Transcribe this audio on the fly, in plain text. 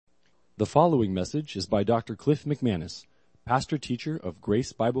The following message is by Dr. Cliff McManus, pastor-teacher of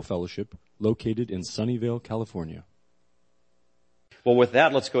Grace Bible Fellowship, located in Sunnyvale, California. Well, with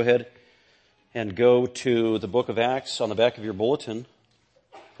that, let's go ahead and go to the book of Acts on the back of your bulletin.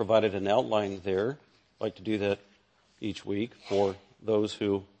 Provided an outline there. I'd like to do that each week for those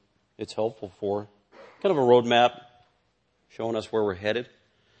who it's helpful for. Kind of a roadmap showing us where we're headed.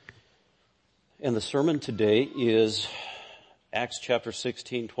 And the sermon today is Acts chapter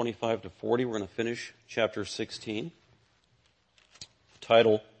 16, 25 to 40. We're going to finish chapter 16. The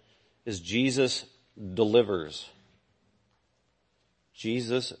title is Jesus Delivers.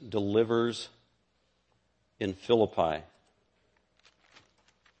 Jesus delivers in Philippi.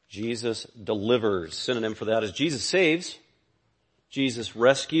 Jesus delivers. Synonym for that is Jesus saves. Jesus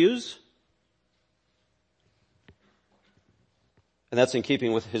rescues. And that's in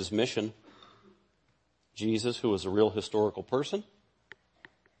keeping with his mission. Jesus, who was a real historical person.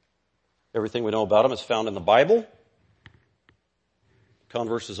 Everything we know about him is found in the Bible. The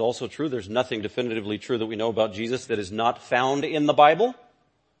converse is also true. There's nothing definitively true that we know about Jesus that is not found in the Bible.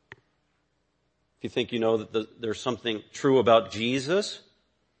 If you think you know that there's something true about Jesus,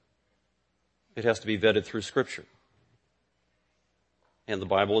 it has to be vetted through Scripture. And the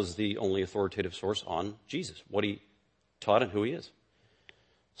Bible is the only authoritative source on Jesus, what he taught and who he is.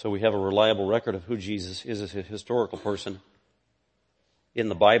 So we have a reliable record of who Jesus is as a historical person in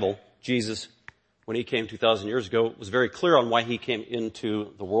the Bible. Jesus, when he came 2,000 years ago, was very clear on why he came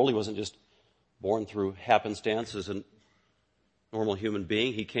into the world. He wasn't just born through happenstance as a normal human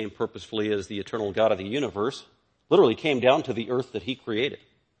being. He came purposefully as the eternal God of the universe. Literally came down to the earth that he created.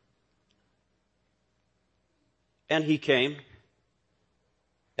 And he came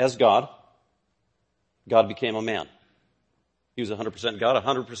as God. God became a man. He was 100% God,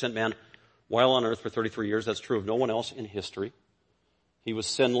 100% man, while on earth for 33 years. That's true of no one else in history. He was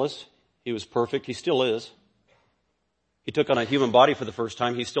sinless. He was perfect. He still is. He took on a human body for the first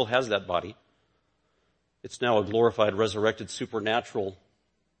time. He still has that body. It's now a glorified, resurrected, supernatural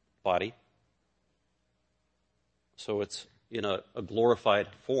body. So it's in a glorified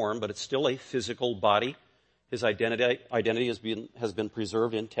form, but it's still a physical body. His identity has been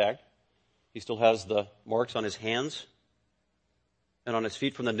preserved intact. He still has the marks on his hands and on his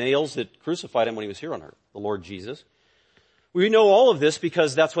feet from the nails that crucified him when he was here on earth, the Lord Jesus. We know all of this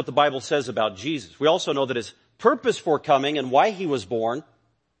because that's what the Bible says about Jesus. We also know that his purpose for coming and why he was born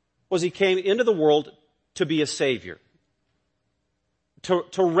was he came into the world to be a Savior, to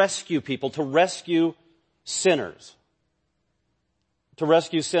rescue people, to rescue sinners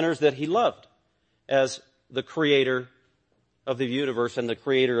that he loved as the creator of the universe and the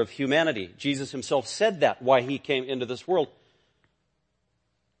creator of humanity. Jesus himself said that, why he came into this world.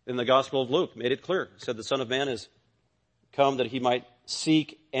 In the Gospel of Luke, made it clear. He said the Son of Man is come that he might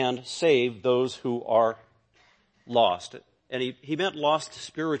seek and save those who are lost. And he meant lost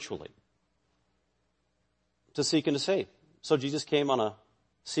spiritually. To seek and to save. So Jesus came on a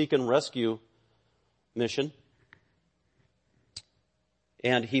seek and rescue mission.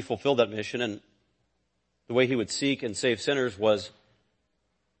 And he fulfilled that mission. And the way he would seek and save sinners was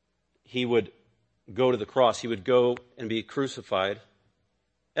he would go to the cross. He would go and be crucified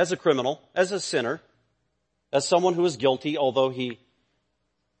as a criminal, as a sinner, as someone who was guilty, although he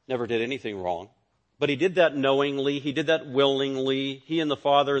never did anything wrong. But he did that knowingly. He did that willingly. He and the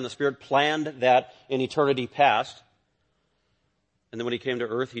Father and the Spirit planned that in eternity past. And then when he came to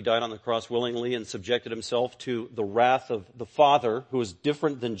earth, he died on the cross willingly and subjected himself to the wrath of the Father, who is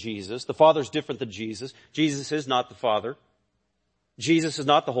different than Jesus. The Father is different than Jesus. Jesus is not the Father. Jesus is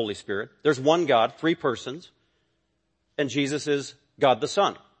not the Holy Spirit. There's one God, three persons. And Jesus is God the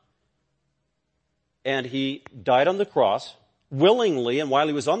Son. And he died on the cross willingly, and while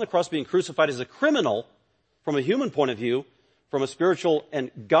he was on the cross being crucified as a criminal, from a human point of view, from a spiritual and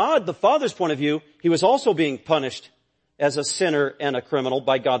God the Father's point of view, he was also being punished as a sinner and a criminal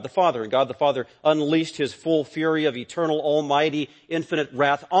by God the Father. And God the Father unleashed his full fury of eternal, almighty, infinite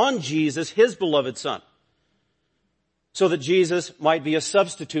wrath on Jesus, his beloved Son, so that Jesus might be a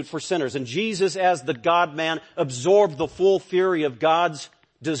substitute for sinners. And Jesus, as the God-man, absorbed the full fury of God's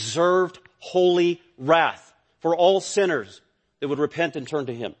deserved holy wrath for all sinners that would repent and turn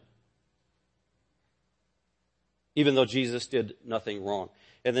to him. Even though Jesus did nothing wrong.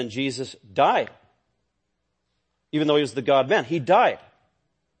 And then Jesus died. Even though he was the God-man, he died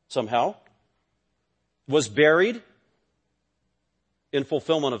somehow. Was buried in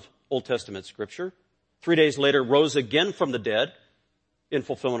fulfillment of Old Testament Scripture. 3 days later, rose again from the dead in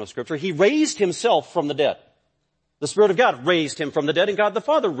fulfillment of Scripture. He raised himself from the dead. The Spirit of God raised him from the dead, and God the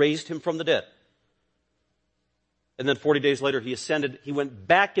Father raised him from the dead. And then 40 days later, he ascended. He went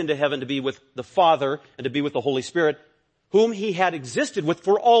back into heaven to be with the Father and to be with the Holy Spirit, whom he had existed with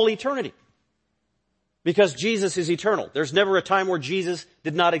for all eternity. Because Jesus is eternal. There's never a time where Jesus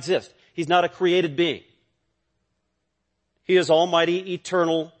did not exist. He's not a created being. He is Almighty,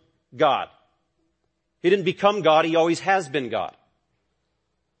 eternal God. He didn't become God. He always has been God.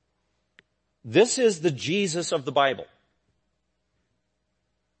 This is the Jesus of the Bible.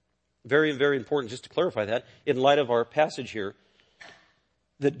 Very, very important just to clarify that in light of our passage here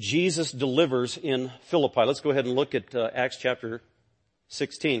that Jesus delivers in Philippi. Let's go ahead and look at Acts chapter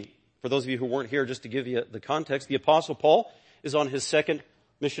 16. For those of you who weren't here, just to give you the context, the Apostle Paul is on his second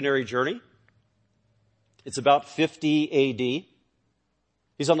missionary journey. It's about 50 A.D.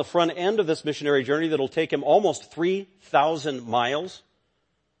 He's on the front end of this missionary journey that'll take him almost 3,000 miles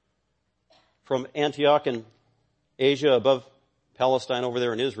from Antioch in Asia above Palestine over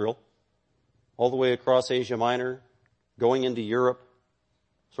there in Israel, all the way across Asia Minor, going into Europe,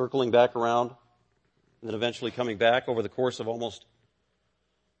 circling back around, and then eventually coming back over the course of almost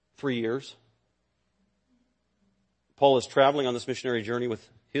 3 years. Paul is traveling on this missionary journey with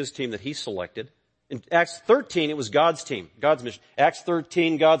his team that he selected. In Acts 13, it was God's team, God's mission. Acts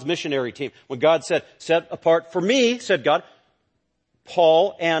 13, God's missionary team. When God said, set apart for me, said God,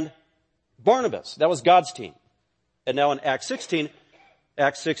 Paul and Barnabas. That was God's team. And now in Acts 16,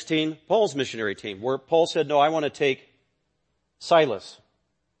 Paul's missionary team, where Paul said, no, I want to take Silas,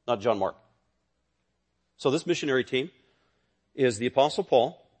 not John Mark. So this missionary team is the Apostle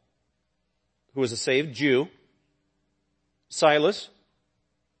Paul, who is a saved Jew, Silas,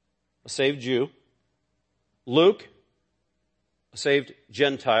 a saved Jew, Luke, a saved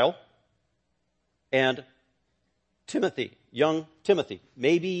Gentile, and Timothy, young Timothy,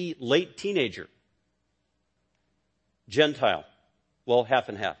 maybe late teenager, Gentile. Well, half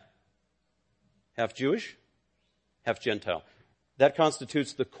and half. Half Jewish, half Gentile. That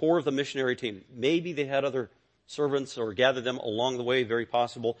constitutes the core of the missionary team. Maybe they had other servants or gathered them along the way, very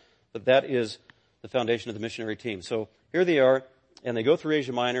possible, but that is the foundation of the missionary team. So here they are, and they go through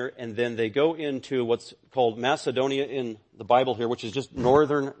Asia Minor, and then they go into what's called Macedonia in the Bible here, which is just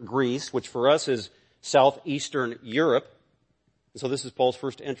northern Greece, which for us is southeastern Europe. So this is Paul's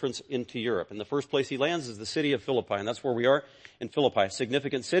first entrance into Europe. And the first place he lands is the city of Philippi, and that's where we are in Philippi. A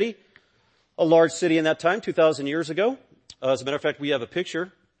significant city, a large city in that time, 2,000 years ago. As a matter of fact, we have a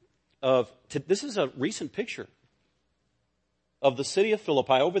picture this is a recent picture of the city of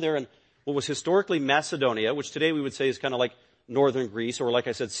Philippi over there in what was historically Macedonia, which today we would say is kind of like northern Greece, or like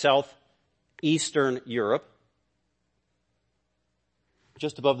I said, southeastern Europe,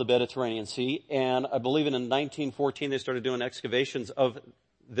 just above the Mediterranean Sea. And I believe in 1914 they started doing excavations of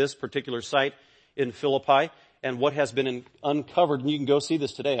this particular site in Philippi. And what has been uncovered, and you can go see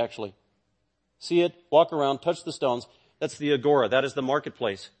this today actually. See it, walk around, touch the stones. That's the Agora. That is the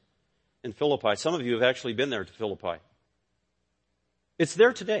marketplace in Philippi. Some of you have actually been there to Philippi. It's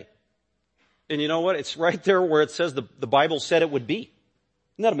there today. And you know what? It's right there where it says the Bible said it would be.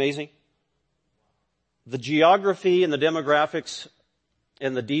 Isn't that amazing? The geography and the demographics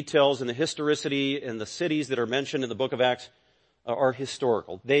and the details and the historicity and the cities that are mentioned in the book of Acts are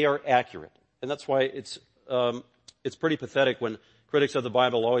historical. They are accurate. And that's why it's pretty pathetic when critics of the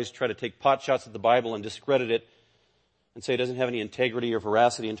Bible always try to take pot shots at the Bible and discredit it and say it doesn't have any integrity or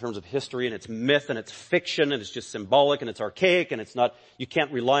veracity in terms of history, and it's myth and it's fiction and it's just symbolic and it's archaic and it's not, you can't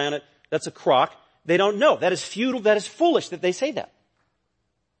rely on it. That's a crock. They don't know. That is futile. That is foolish that they say that.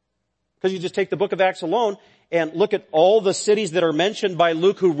 Because you just take the book of Acts alone and look at all the cities that are mentioned by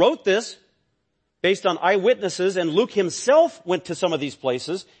Luke, who wrote this based on eyewitnesses, and Luke himself went to some of these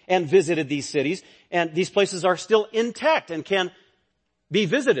places and visited these cities, and these places are still intact and can be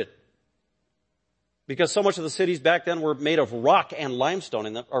visited. Because so much of the cities back then were made of rock and limestone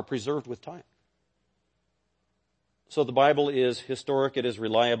and are preserved with time. So the Bible is historic, it is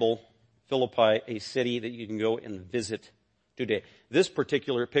reliable. Philippi, a city that you can go and visit today. This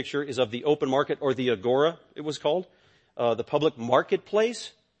particular picture is of the open market, or the Agora, it was called, the public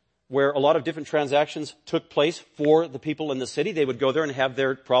marketplace, where a lot of different transactions took place for the people in the city. They would go there and have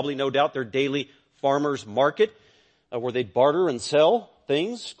their, probably no doubt, their daily farmer's market, where they'd barter and sell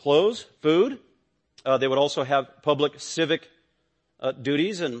things, clothes, food. They would also have public civic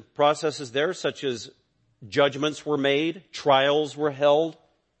duties and processes there, such as judgments were made, trials were held.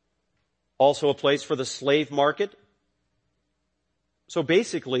 Also a place for the slave market. So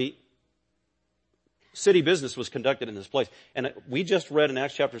basically, city business was conducted in this place. And we just read in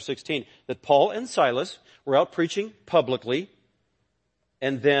Acts chapter 16 that Paul and Silas were out preaching publicly,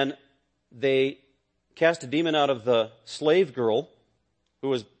 and then they cast a demon out of the slave girl who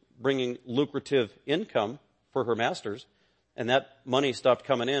was bringing lucrative income for her masters. And that money stopped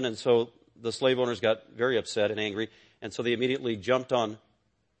coming in, and so the slave owners got very upset and angry. And so they immediately jumped on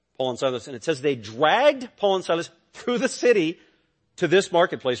Paul and Silas. And it says they dragged Paul and Silas through the city to this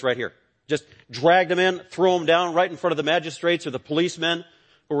marketplace right here. Just dragged them in, threw them down right in front of the magistrates or the policemen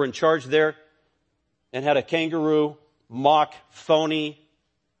who were in charge there, and had a kangaroo, mock, phony,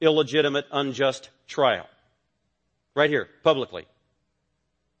 illegitimate, unjust trial. Right here, publicly.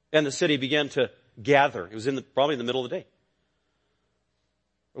 And the city began to gather. It was probably in the middle of the day.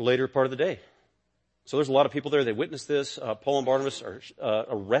 Or later part of the day. So there's a lot of people there. They witnessed this. Paul and Barnabas are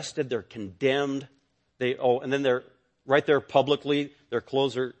arrested. They're condemned. And then they're right there publicly. Their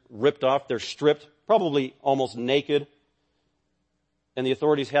clothes are ripped off. They're stripped, probably almost naked. And the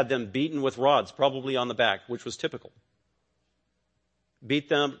authorities had them beaten with rods, probably on the back, which was typical. Beat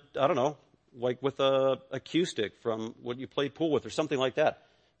them, I don't know, like with a cue stick from what you play pool with or something like that.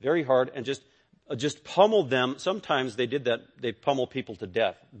 Very hard, and just pummeled them. Sometimes they did that. They pummeled people to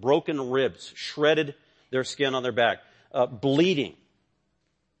death. Broken ribs, shredded their skin on their back, bleeding,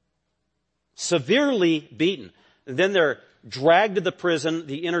 severely beaten. And then they're dragged to the prison,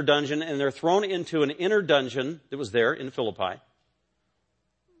 the inner dungeon, and they're thrown into an inner dungeon that was there in Philippi.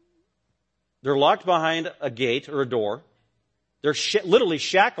 They're locked behind a gate or a door. They're literally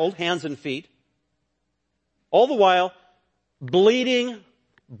shackled, hands and feet. All the while, bleeding,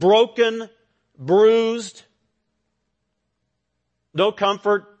 broken, bruised, no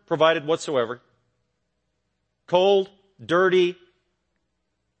comfort provided whatsoever. Cold, dirty,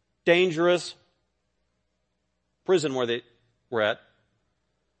 dangerous prison where they were at.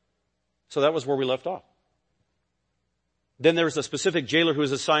 So that was where we left off. Then there was a specific jailer who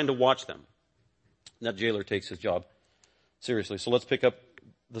was assigned to watch them. And that jailer takes his job seriously. So let's pick up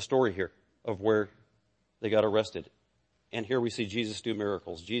the story here of where they got arrested. And here we see Jesus do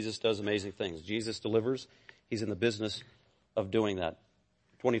miracles. Jesus does amazing things. Jesus delivers. He's in the business of doing that.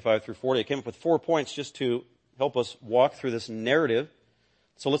 25 through 40. I came up with 4 points just to help us walk through this narrative.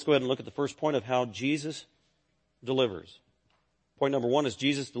 So let's go ahead and look at the first point of how Jesus delivers. Point number 1 is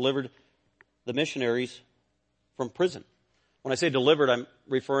Jesus delivered the missionaries from prison. When I say delivered, I'm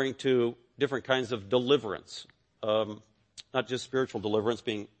referring to different kinds of deliverance. Not just spiritual deliverance,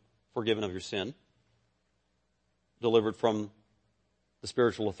 being forgiven of your sin. Delivered from the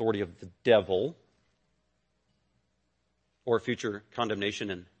spiritual authority of the devil or future condemnation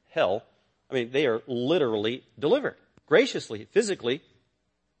in hell. I mean, they are literally delivered, graciously, physically,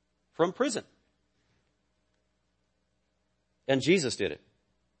 from prison. And Jesus did it.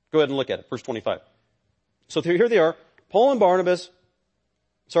 Go ahead and look at it, verse 25. So here they are, Paul and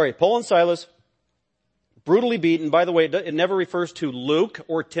Silas, brutally beaten. By the way, it never refers to Luke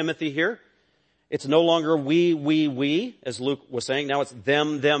or Timothy here. It's no longer we, as Luke was saying. Now it's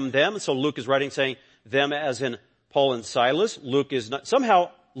them. So Luke is writing saying them as in Paul and Silas. Luke is not.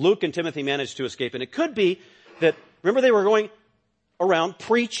 Somehow Luke and Timothy managed to escape. And it could be that, remember they were going around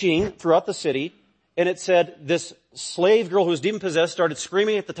preaching throughout the city. And it said this slave girl who was demon-possessed started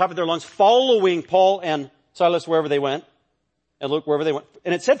screaming at the top of their lungs, following Paul and Silas wherever they went. And Luke wherever they went.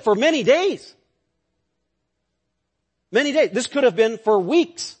 And it said for many days. Many days. This could have been for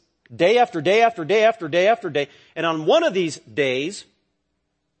weeks. Day after day after day after day after day. And on one of these days,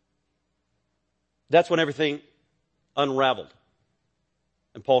 that's when everything unraveled.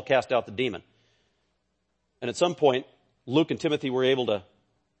 And Paul cast out the demon. And at some point, Luke and Timothy were able to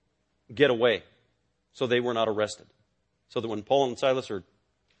get away. So they were not arrested. So that when Paul and Silas are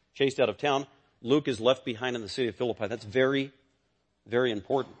chased out of town, Luke is left behind in the city of Philippi. That's very, very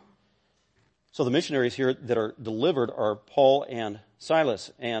important. So the missionaries here that are delivered are Paul and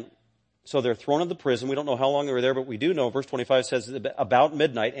Silas. And so they're thrown in the prison. We don't know how long they were there, but we do know verse 25 says about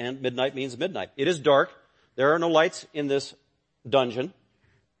midnight, and midnight means midnight. It is dark. There are no lights in this dungeon.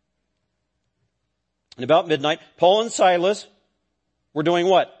 And about midnight, Paul and Silas were doing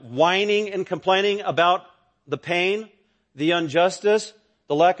what? Whining and complaining about the pain, the injustice,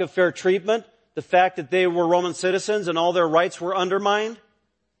 the lack of fair treatment, the fact that they were Roman citizens and all their rights were undermined?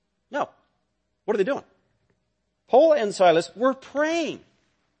 No. What are they doing? Paul and Silas were praying. Isn't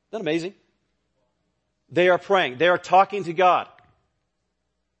that amazing? They are praying. They are talking to God.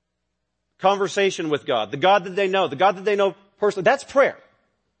 Conversation with God. The God that they know. The God that they know personally. That's prayer.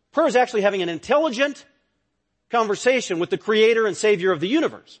 Prayer is actually having an intelligent conversation with the Creator and Savior of the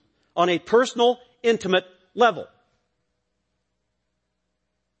universe on a personal, intimate level.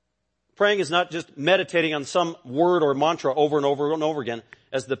 Praying is not just meditating on some word or mantra over and over and over again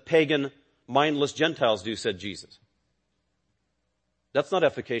as the pagan, mindless Gentiles do, said Jesus. That's not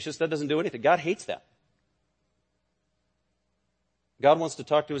efficacious. That doesn't do anything. God hates that. God wants to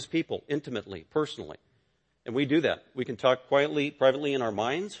talk to His people intimately, personally. And we do that. We can talk quietly, privately in our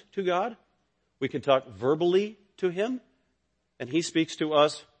minds to God. We can talk verbally to Him. And He speaks to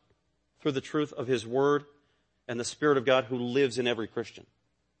us through the truth of His Word and the Spirit of God who lives in every Christian.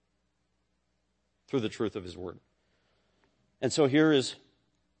 Through the truth of His Word. And so here is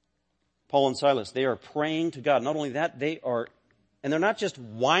Paul and Silas. They are praying to God. Not only that, and they're not just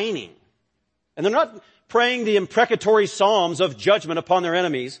whining. And they're not praying the imprecatory psalms of judgment upon their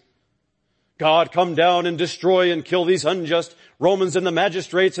enemies. God, come down and destroy and kill these unjust Romans and the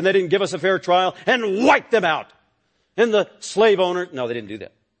magistrates, and they didn't give us a fair trial, and wipe them out. And the slave owner, no, they didn't do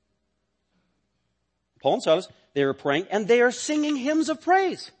that. Paul and Silas, they are praying, and they are singing hymns of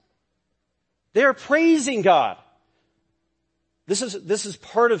praise. They are praising God. This is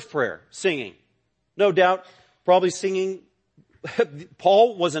part of prayer, singing. No doubt, probably singing.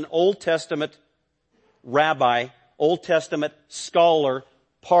 Paul was an Old Testament rabbi, Old Testament scholar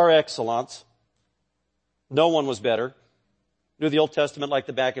par excellence. No one was better. Knew the Old Testament like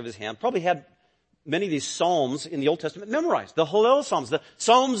the back of his hand. Probably had many of these psalms in the Old Testament memorized. The Hallel Psalms, the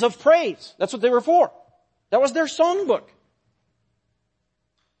Psalms of praise. That's what they were for. That was their songbook.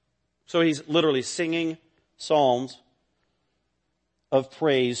 So he's literally singing psalms of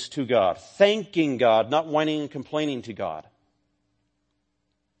praise to God. Thanking God, not whining and complaining to God.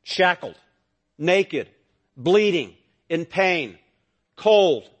 Shackled, naked, bleeding, in pain,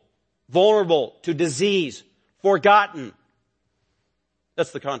 cold, vulnerable to disease, forgotten.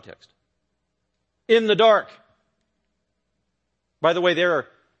 That's the context. In the dark. By the way,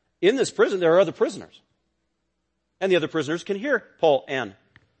 in this prison, there are other prisoners. And the other prisoners can hear Paul and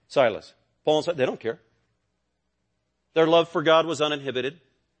Silas. Paul and Silas, they don't care. Their love for God was uninhibited.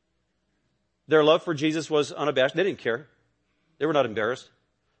 Their love for Jesus was unabashed. They didn't care. They were not embarrassed.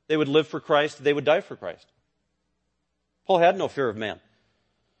 They would live for Christ. They would die for Christ. Paul had no fear of man.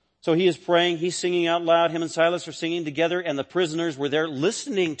 So he is praying. He's singing out loud. Him and Silas are singing together, and the prisoners were there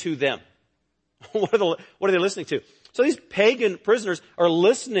listening to them. What are they listening to? So these pagan prisoners are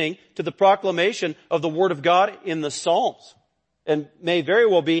listening to the proclamation of the Word of God in the Psalms. And may very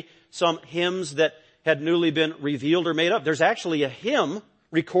well be some hymns that had newly been revealed or made up. There's actually a hymn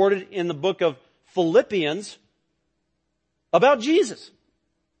recorded in the book of Philippians about Jesus.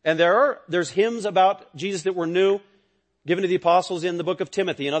 And there's hymns about Jesus that were new, given to the apostles in the book of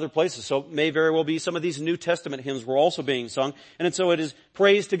Timothy and other places. So it may very well be some of these New Testament hymns were also being sung. And so it is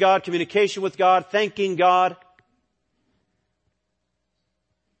praise to God, communication with God, thanking God,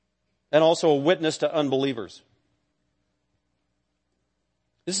 and also a witness to unbelievers.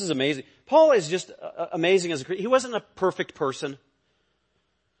 This is amazing. Paul is just amazing as a Christian. He wasn't a perfect person.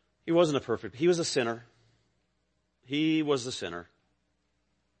 He was a sinner. He was a sinner.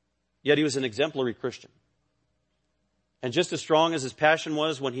 Yet he was an exemplary Christian. And just as strong as his passion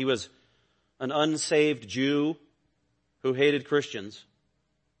was when he was an unsaved Jew who hated Christians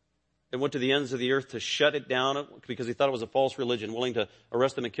and went to the ends of the earth to shut it down because he thought it was a false religion, willing to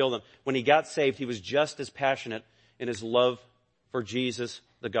arrest them and kill them. When he got saved, he was just as passionate in his love for Jesus,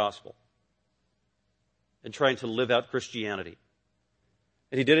 the gospel, and trying to live out Christianity.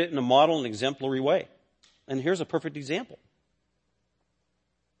 And he did it in a model and exemplary way. And here's a perfect example.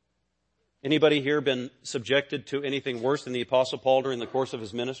 Anybody here been subjected to anything worse than the Apostle Paul during the course of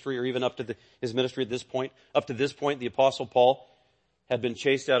his ministry, or even up to his ministry at this point? Up to this point, the Apostle Paul had been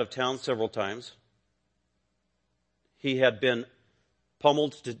chased out of town several times. He had been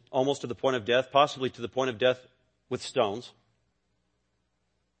pummeled almost to the point of death, possibly to the point of death with stones.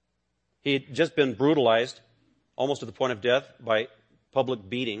 He had just been brutalized almost to the point of death by public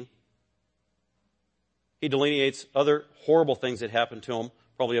beating. He delineates other horrible things that happened to him,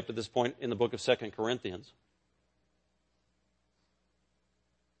 probably up to this point in the book of 2 Corinthians.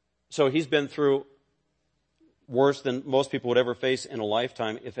 So he's been through worse than most people would ever face in a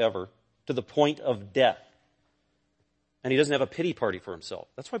lifetime, if ever, to the point of death. And he doesn't have a pity party for himself.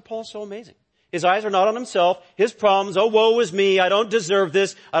 That's why Paul is so amazing. His eyes are not on himself, his problems, oh, woe is me, I don't deserve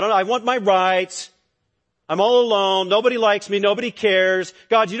this, I want my rights, I'm all alone, nobody likes me, nobody cares,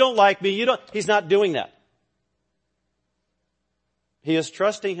 God, you don't like me, he's not doing that. He is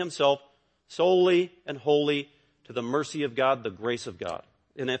trusting himself solely and wholly to the mercy of God, the grace of God.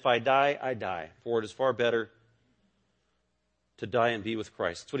 And if I die, I die, for it is far better to die and be with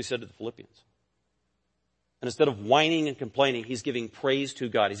Christ. That's what he said to the Philippians. And instead of whining and complaining, he's giving praise to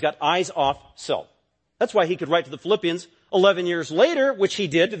God. He's got eyes off self. That's why he could write to the Philippians 11 years later, which he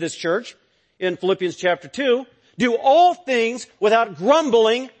did to this church in Philippians chapter 2, do all things without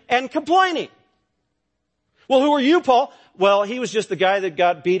grumbling and complaining. Well, who are you, Paul? Well, he was just the guy that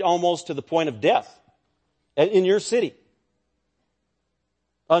got beat almost to the point of death in your city.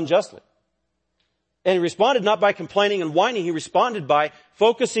 Unjustly. And he responded not by complaining and whining. He responded by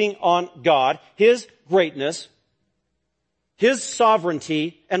focusing on God, His greatness, His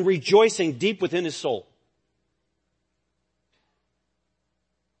sovereignty, and rejoicing deep within his soul.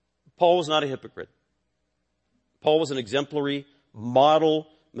 Paul was not a hypocrite. Paul was an exemplary, model,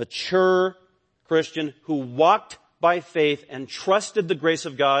 mature Christian who walked by faith and trusted the grace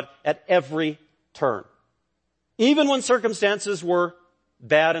of God at every turn. Even when circumstances were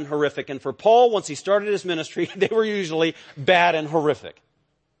bad and horrific. And for Paul, once he started his ministry, they were usually bad and horrific.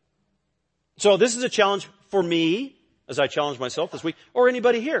 So this is a challenge for me, as I challenge myself this week, or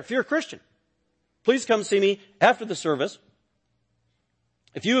anybody here. If you're a Christian, please come see me after the service.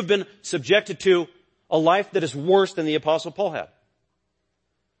 If you have been subjected to a life that is worse than the Apostle Paul had.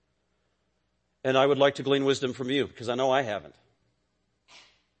 And I would like to glean wisdom from you, because I know I haven't.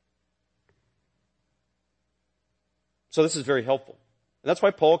 So this is very helpful. And that's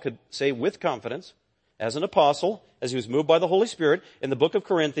why Paul could say with confidence, as an apostle, as he was moved by the Holy Spirit in the book of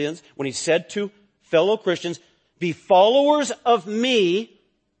Corinthians, when he said to fellow Christians, be followers of me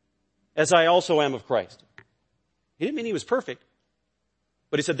as I also am of Christ. He didn't mean he was perfect.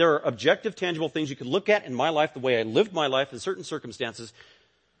 But he said there are objective, tangible things you can look at in my life, the way I lived my life in certain circumstances,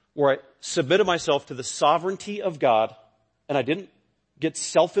 where I submitted myself to the sovereignty of God, and I didn't get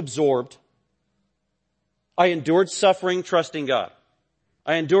self-absorbed. I endured suffering, trusting God.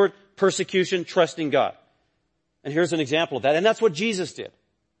 I endured persecution, trusting God. And here's an example of that. And that's what Jesus did.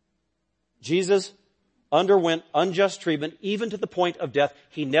 Jesus underwent unjust treatment, even to the point of death.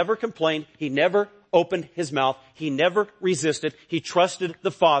 He never complained. He never opened his mouth. He never resisted. He trusted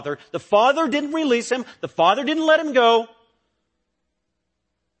the Father. The Father didn't release him. The Father didn't let him go.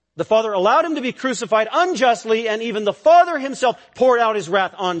 The Father allowed him to be crucified unjustly, and even the Father himself poured out his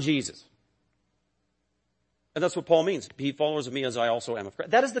wrath on Jesus. And that's what Paul means. Be followers of me as I also am of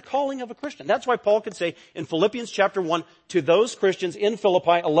Christ. That is the calling of a Christian. That's why Paul could say in Philippians chapter 1 to those Christians in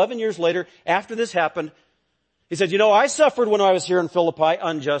Philippi 11 years later, after this happened, he said, I suffered when I was here in Philippi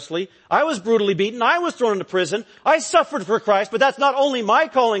unjustly. I was brutally beaten. I was thrown into prison. I suffered for Christ, but that's not only my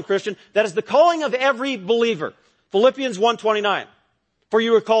calling, Christian. That is the calling of every believer. Philippians 1:29. For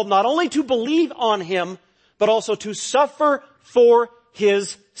you are called not only to believe on him, but also to suffer for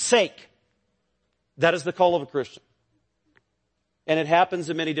his sake. That is the call of a Christian. And it happens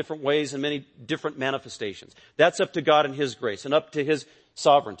in many different ways and many different manifestations. That's up to God and his grace and up to his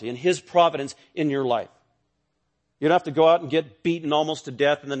sovereignty and his providence in your life. You don't have to go out and get beaten almost to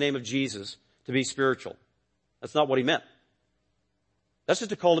death in the name of Jesus to be spiritual. That's not what he meant. That's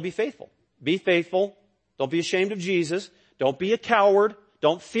just a call to be faithful. Be faithful. Don't be ashamed of Jesus. Don't be a coward.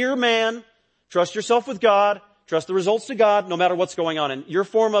 Don't fear man. Trust yourself with God. Trust the results to God no matter what's going on. And your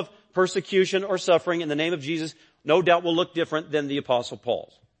form of persecution or suffering in the name of Jesus no doubt will look different than the Apostle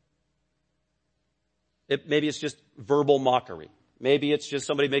Paul's. Maybe it's just verbal mockery. Maybe it's just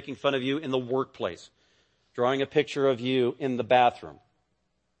somebody making fun of you in the workplace, drawing a picture of you in the bathroom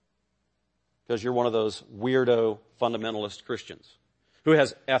because you're one of those weirdo fundamentalist Christians who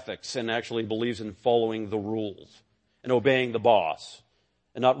has ethics and actually believes in following the rules and obeying the boss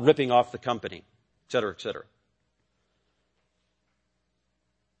and not ripping off the company, et cetera, et cetera.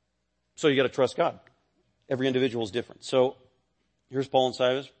 So you got to trust God. Every individual is different. So here's Paul and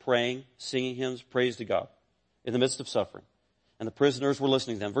Silas praying, singing hymns, praise to God in the midst of suffering. And the prisoners were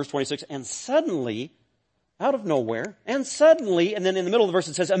listening to them. Verse 26, and suddenly, out of nowhere, and suddenly, and then in the middle of the verse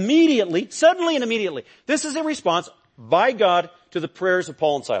it says immediately, suddenly and immediately. This is a response by God to the prayers of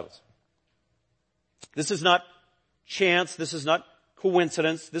Paul and Silas. This is not chance. This is not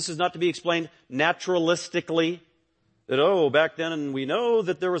coincidence. This is not to be explained naturalistically. That, back then, and we know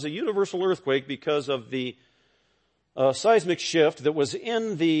that there was a universal earthquake because of the seismic shift that was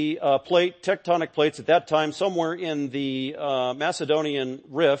in the tectonic plates at that time, somewhere in the Macedonian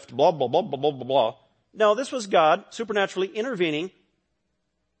rift, blah, blah, blah, blah, blah, blah, blah. No, this was God supernaturally intervening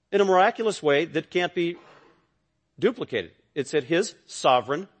in a miraculous way that can't be duplicated. It's at his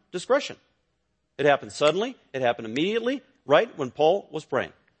sovereign discretion. It happened suddenly. It happened immediately, right when Paul was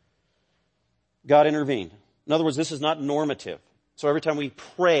praying. God intervened. In other words, this is not normative. So every time we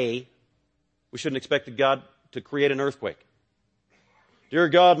pray, we shouldn't expect God to create an earthquake. Dear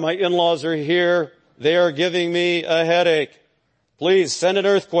God, my in-laws are here. They are giving me a headache. Please send an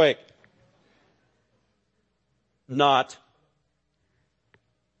earthquake. Not.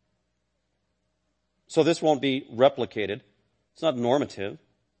 So this won't be replicated. It's not normative.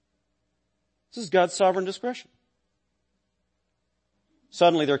 This is God's sovereign discretion.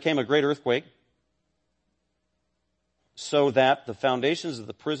 Suddenly there came a great earthquake, so that the foundations of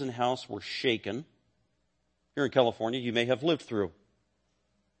the prison house were shaken. Here in California, you may have lived through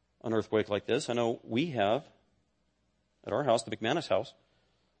an earthquake like this. I know we have at our house, the McManus house,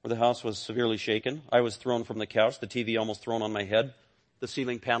 where the house was severely shaken. I was thrown from the couch, the TV almost thrown on my head, the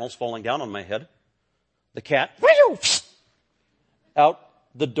ceiling panels falling down on my head. The cat, out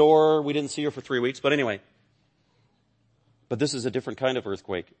the door. We didn't see her for 3 weeks, but anyway. But this is a different kind of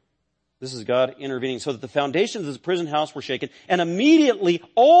earthquake. This is God intervening so that the foundations of the prison house were shaken, and immediately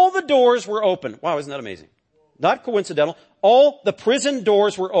all the doors were open. Wow, isn't that amazing? Not coincidental. All the prison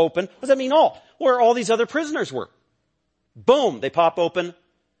doors were open. What does that mean all? Where all these other prisoners were. Boom, they pop open.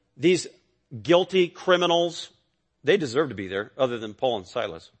 These guilty criminals, they deserve to be there, other than Paul and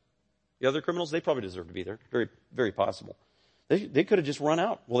Silas. The other criminals, they probably deserve to be there. Very, very possible. They could have just run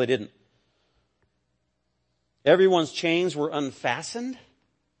out. Well, they didn't. Everyone's chains were unfastened.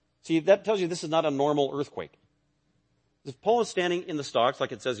 See, that tells you this is not a normal earthquake. If Paul is standing in the stocks,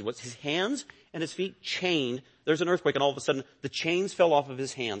 like it says he was, his hands and his feet chained, there's an earthquake, and all of a sudden the chains fell off of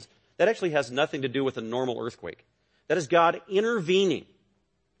his hands. That actually has nothing to do with a normal earthquake. That is God intervening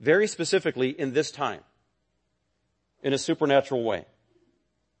very specifically in this time in a supernatural way.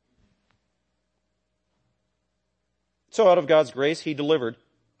 So out of God's grace, he delivered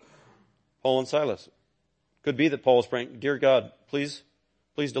Paul and Silas. Could be that Paul was praying, dear God, please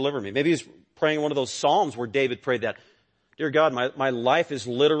deliver me. Maybe he's praying one of those Psalms where David prayed that. Dear God, my life is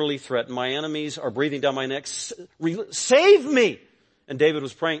literally threatened. My enemies are breathing down my neck. Save me! And David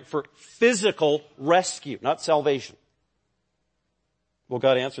was praying for physical rescue, not salvation. Well,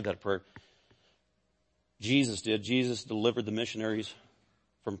 God answered that prayer. Jesus did. Jesus delivered the missionaries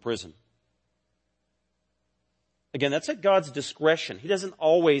from prison. Again, that's at God's discretion. He doesn't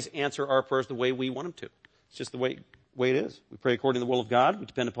always answer our prayers the way we want him to. It's just the way it is. We pray according to the will of God. We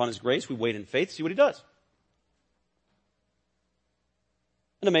depend upon his grace. We wait in faith, see what he does.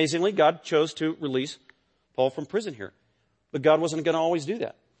 And amazingly, God chose to release Paul from prison here. But God wasn't going to always do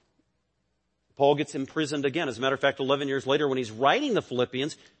that. Paul gets imprisoned again. As a matter of fact, 11 years later, when he's writing the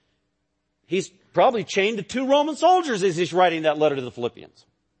Philippians, he's probably chained to 2 Roman soldiers as he's writing that letter to the Philippians.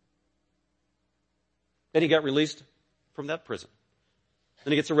 Then he got released from that prison.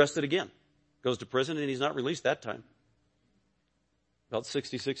 Then he gets arrested again. Goes to prison, and he's not released that time. About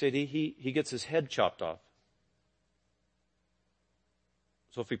 66 AD, he gets his head chopped off.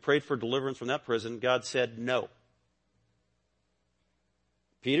 So if he prayed for deliverance from that prison, God said no.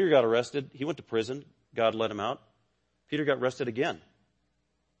 Peter got arrested. He went to prison. God let him out. Peter got arrested again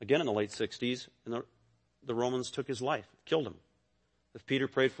in the late 60s, and the Romans took his life, killed him. If Peter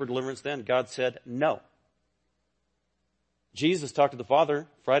prayed for deliverance then, God said no. Jesus talked to the Father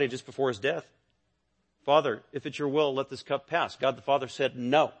Friday just before his death. Father, if it's your will, let this cup pass. God the Father said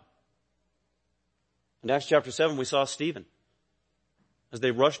no. In Acts chapter 7, we saw Stephen as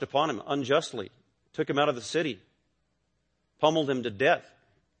they rushed upon him unjustly, took him out of the city, pummeled him to death.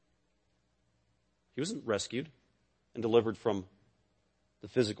 He wasn't rescued and delivered from the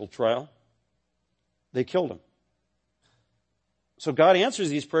physical trial. They killed him. So God answers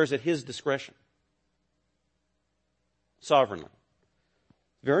these prayers at his discretion, sovereignly.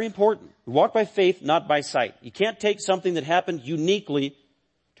 Very important. We walk by faith, not by sight. You can't take something that happened uniquely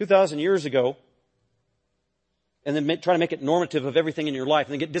 2,000 years ago and then try to make it normative of everything in your life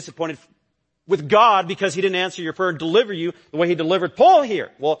and then get disappointed with God because he didn't answer your prayer and deliver you the way he delivered Paul here.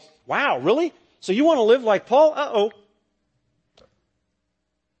 Well, wow, really? So you want to live like Paul? Uh-oh.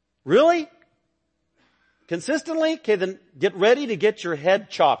 Really? Consistently? Okay, then get ready to get your head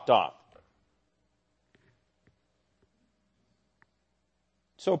chopped off.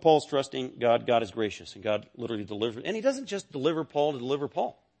 So Paul's trusting God. God is gracious, and God literally delivers. And he doesn't just deliver Paul to deliver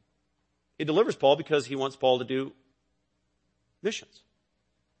Paul. He delivers Paul because he wants Paul to do missions,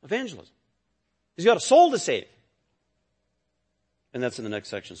 evangelism. He's got a soul to save. And that's in the next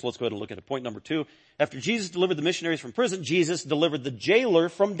section. So let's go ahead and look at it. Point number 2. After Jesus delivered the missionaries from prison, Jesus delivered the jailer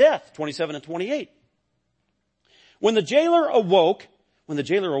from death. 27 and 28. When the jailer awoke,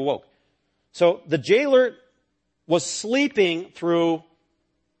 so the jailer was sleeping through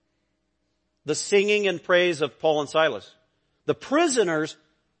the singing and praise of Paul and Silas. The prisoners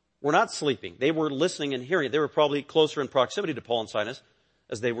were not sleeping. They were listening and hearing. They were probably closer in proximity to Paul and Silas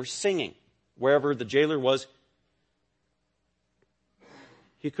as they were singing. Wherever the jailer was,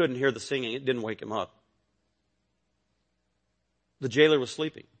 he couldn't hear the singing. It didn't wake him up. The jailer was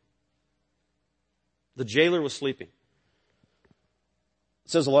sleeping. The jailer was sleeping.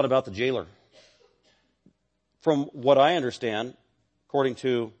 It says a lot about the jailer. From what I understand, according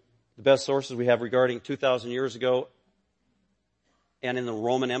to the best sources we have regarding 2,000 years ago and in the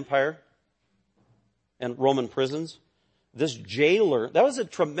Roman Empire and Roman prisons, this jailer, that was a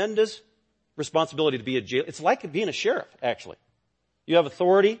tremendous responsibility to be a jailer. It's like being a sheriff, actually. You have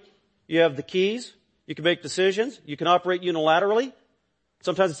authority You have the keys. You can make decisions. You can operate unilaterally.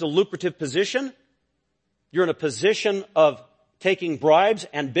 Sometimes it's a lucrative position. You're in a position of taking bribes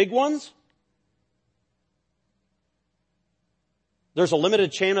and big ones. There's a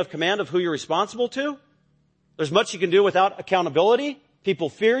limited chain of command of who you're responsible to. There's much you can do without accountability. People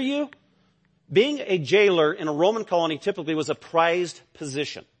fear you. Being a jailer in a Roman colony typically was a prized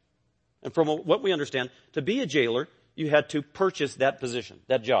position. And from what we understand, to be a jailer, you had to purchase that position,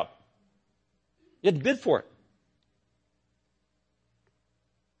 that job. You had to bid for it.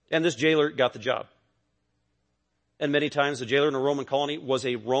 And this jailer got the job. And many times the jailer in a Roman colony was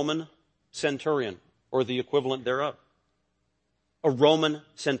a Roman centurion, or the equivalent thereof. A Roman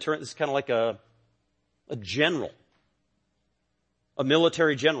centurion. This is kind of like a general, a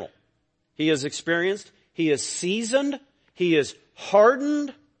military general. He is experienced. He is seasoned. He is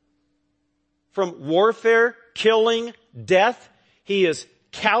hardened from warfare, killing, death. He is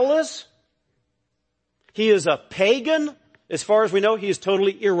callous. He is a pagan. As far as we know, he is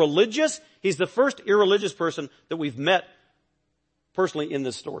totally irreligious. He's the first irreligious person that we've met personally in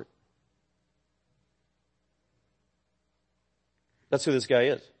this story. That's who this guy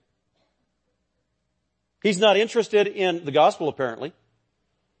is. He's not interested in the gospel, apparently.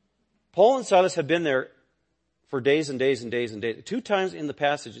 Paul and Silas have been there for days and days and days and days. 2 times in the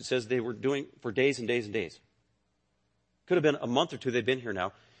passage it says they were doing for days and days and days. Could have been a month or 2 they've been here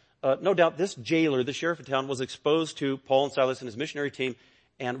now. No doubt this jailer, the sheriff of town, was exposed to Paul and Silas and his missionary team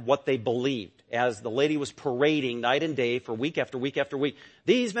and what they believed as the lady was parading night and day for week after week after week.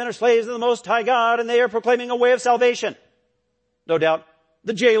 These men are slaves of the Most High God and they are proclaiming a way of salvation. No doubt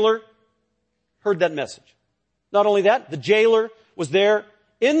the jailer heard that message. Not only that, the jailer was there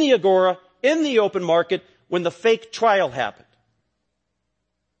in the agora, in the open market, when the fake trial happened.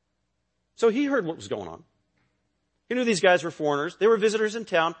 So he heard what was going on. He knew these guys were foreigners. They were visitors in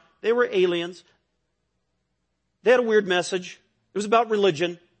town. They were aliens. They had a weird message. It was about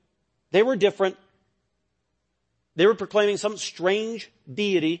religion. They were different. They were proclaiming some strange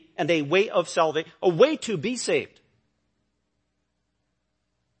deity and a way of salvation, a way to be saved.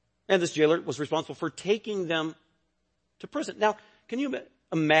 And this jailer was responsible for taking them to prison. Now, can you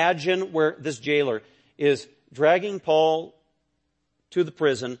imagine where this jailer is dragging Paul to the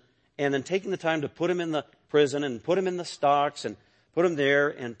prison and then taking the time to put him in the prison and put him in the stocks and put him there?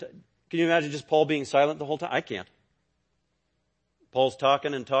 And can you imagine just Paul being silent the whole time? I can't. Paul's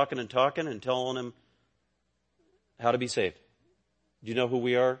talking and talking and talking and telling him how to be saved. Do you know who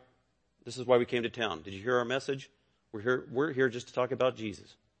we are? This is why we came to town. Did you hear our message? We're here just to talk about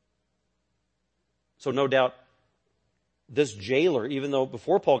Jesus. So no doubt this jailer, even though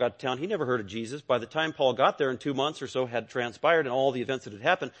before Paul got to town, he never heard of Jesus. By the time Paul got there in 2 months or so had transpired and all the events that had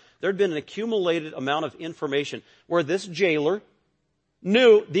happened, there had been an accumulated amount of information where this jailer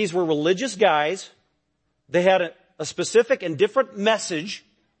knew these were religious guys. They had a specific and different message.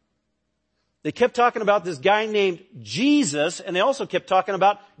 They kept talking about this guy named Jesus, and they also kept talking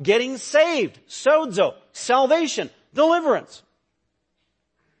about getting saved, sozo, salvation, deliverance.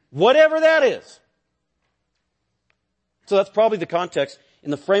 Whatever that is. So that's probably the context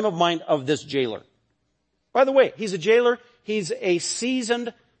in the frame of mind of this jailer. By the way, he's a jailer. He's a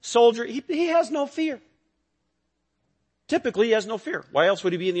seasoned soldier. He has no fear. Typically, he has no fear. Why else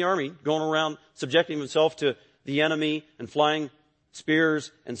would he be in the army going around subjecting himself to the enemy and flying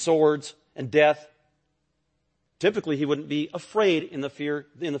spears and swords and death? Typically, he wouldn't be afraid in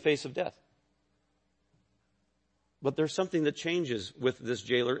the face of death. But there's something that changes with this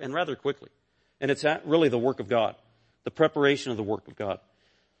jailer, and rather quickly. And it's really the work of God. The preparation of the work of God.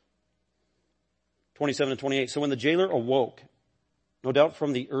 27 and 28. So when the jailer awoke, no doubt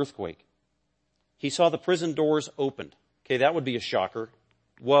from the earthquake, he saw the prison doors opened. Okay, that would be a shocker.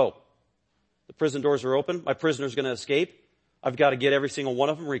 Whoa. The prison doors are open. My prisoner's going to escape. I've got to get every single one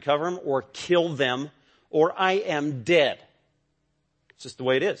of them, recover them, or kill them, or I am dead. It's just the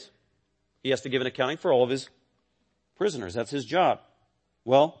way it is. He has to give an accounting for all of his prisoners. That's his job.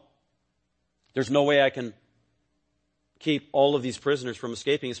 Well, there's no way I can keep all of these prisoners from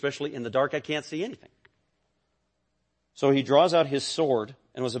escaping, especially in the dark. I can't see anything. So he draws out his sword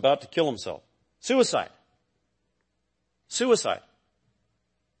and was about to kill himself. Suicide. Suicide.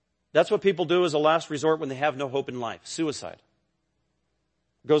 That's what people do as a last resort when they have no hope in life. Suicide.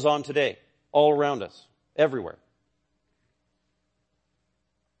 Goes on today, all around us, everywhere.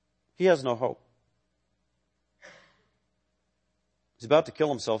 He has no hope. He's about to kill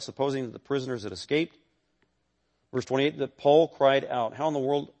himself, supposing that the prisoners had escaped. Verse 28, that Paul cried out. How in the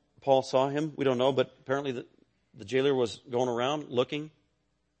world Paul saw him, we don't know, but apparently the jailer was going around looking,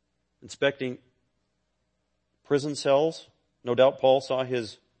 inspecting prison cells. No doubt Paul saw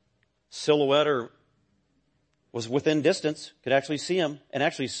his silhouette or was within distance, could actually see him, and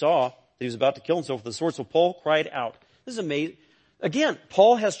actually saw that he was about to kill himself with the sword. So Paul cried out. This is amazing. Again,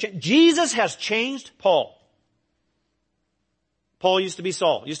 Paul has changed. Jesus has changed Paul. Paul used to be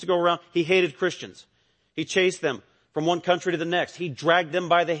Saul. Used to go around. He hated Christians. He chased them from one country to the next. He dragged them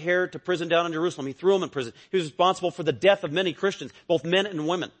by the hair to prison down in Jerusalem. He threw them in prison. He was responsible for the death of many Christians, both men and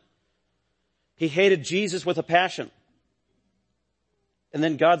women. He hated Jesus with a passion. And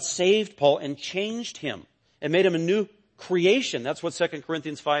then God saved Paul and changed him and made him a new creation. That's what 2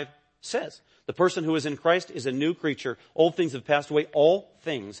 Corinthians 5 says. The person who is in Christ is a new creature. Old things have passed away. All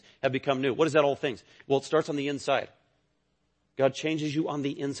things have become new. What is that all things? Well, it starts on the inside. God changes you on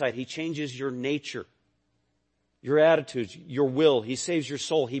the inside. He changes your nature, your attitudes, your will. He saves your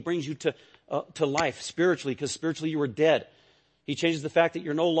soul. He brings you to life spiritually, because spiritually you were dead. He changes the fact that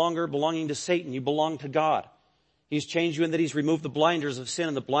you're no longer belonging to Satan. You belong to God. He's changed you in that He's removed the blinders of sin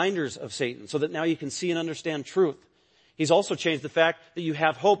and the blinders of Satan, so that now you can see and understand truth. He's also changed the fact that you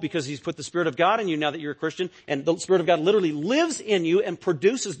have hope, because He's put the Spirit of God in you now that you're a Christian, and the Spirit of God literally lives in you and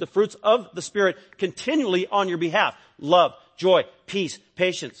produces the fruits of the Spirit continually on your behalf. Love, joy, peace,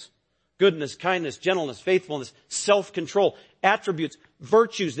 patience, goodness, kindness, gentleness, faithfulness, self-control, attributes,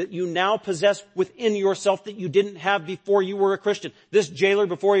 virtues that you now possess within yourself that you didn't have before you were a Christian. This jailer,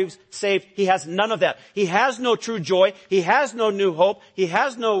 before he was saved, he has none of that. He has no true joy. He has no new hope. He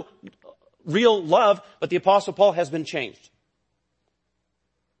has no real love, but the Apostle Paul has been changed.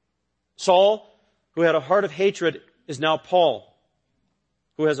 Saul, who had a heart of hatred, is now Paul,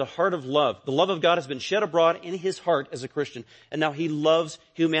 who has a heart of love. The love of God has been shed abroad in his heart as a Christian, and now he loves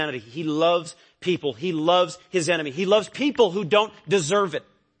humanity. He loves people. He loves his enemy. He loves people who don't deserve it.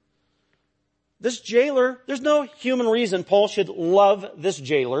 This jailer, there's no human reason Paul should love this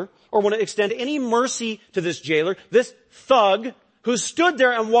jailer or want to extend any mercy to this jailer, this thug who stood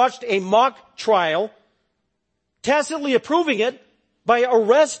there and watched a mock trial, tacitly approving it by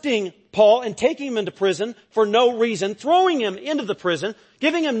arresting Paul and taking him into prison for no reason, throwing him into the prison,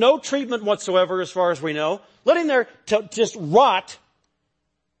 giving him no treatment whatsoever as far as we know, letting him there to just rot,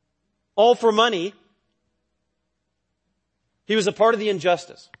 all for money. He was a part of the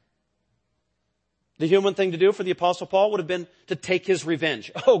injustice. The human thing to do for the Apostle Paul would have been to take his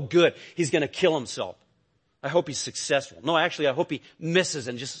revenge. Oh, good. He's going to kill himself. I hope he's successful. No, actually, I hope he misses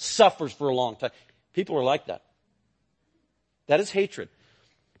and just suffers for a long time. People are like that. That is hatred.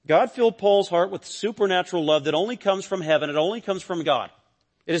 God filled Paul's heart with supernatural love that only comes from heaven. It only comes from God.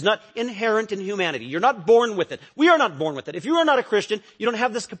 It is not inherent in humanity. You're not born with it. We are not born with it. If you are not a Christian, you don't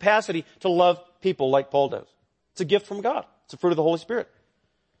have this capacity to love people like Paul does. It's a gift from God. It's a fruit of the Holy Spirit.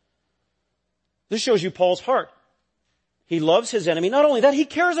 This shows you Paul's heart. He loves his enemy. Not only that, he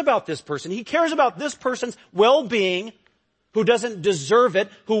cares about this person. He cares about this person's well-being, who doesn't deserve it,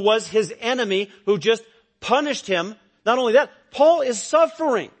 who was his enemy, who just punished him. Not only that, Paul is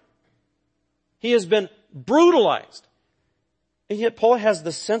suffering. He has been brutalized. And yet Paul has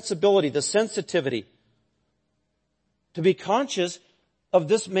the sensibility, the sensitivity to be conscious of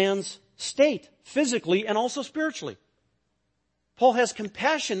this man's state, physically and also spiritually. Paul has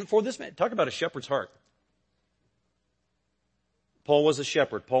compassion for this man. Talk about a shepherd's heart. Paul was a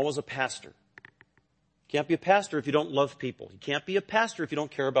shepherd. Paul was a pastor. You can't be a pastor if you don't love people. You can't be a pastor if you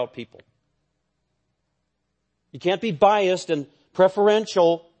don't care about people. You can't be biased and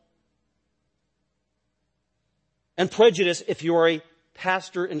preferential and prejudiced if you are a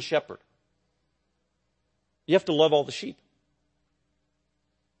pastor and shepherd. You have to love all the sheep.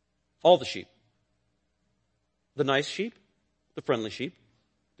 All the sheep. The nice sheep, the friendly sheep,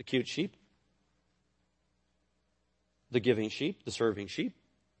 the cute sheep, the giving sheep, the serving sheep,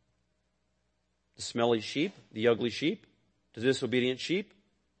 the smelly sheep, the ugly sheep, the disobedient sheep,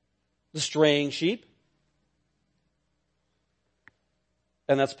 the straying sheep.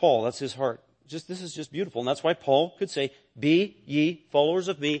 And that's Paul. That's his heart. This is just beautiful. And that's why Paul could say, "Be ye followers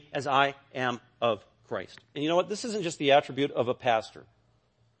of me as I am of Christ." And you know what? This isn't just the attribute of a pastor.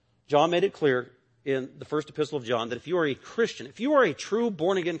 John made it clear in the first epistle of John that if you are a Christian, if you are a true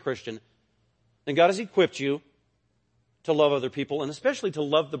born-again Christian, then God has equipped you to love other people, and especially to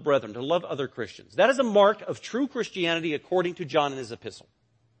love the brethren, to love other Christians. That is a mark of true Christianity according to John in his epistle.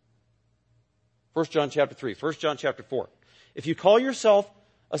 1 John chapter 3, 1 John chapter 4. If you call yourself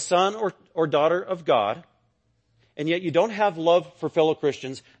a son or daughter of God, and yet you don't have love for fellow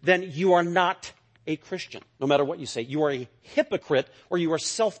Christians, then you are not a Christian, no matter what you say. You are a hypocrite, or you are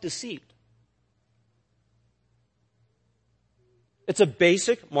self-deceived. It's a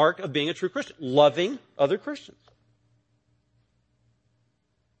basic mark of being a true Christian, loving other Christians.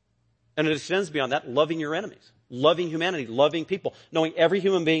 And it extends beyond that, loving your enemies. loving humanity, loving people, knowing every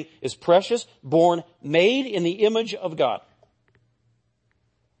human being is precious, born, made in the image of God.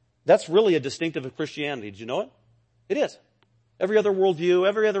 That's really a distinctive of Christianity. Did you know it? It is. Every other worldview,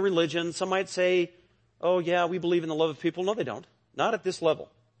 every other religion, some might say, oh yeah, we believe in the love of people. No, they don't. Not at this level.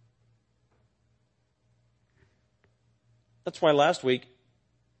 That's why last week,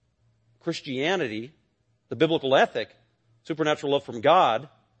 Christianity, the biblical ethic, supernatural love from God,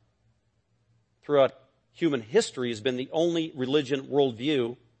 throughout human history has been the only religion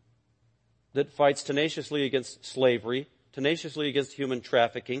worldview that fights tenaciously against slavery, tenaciously against human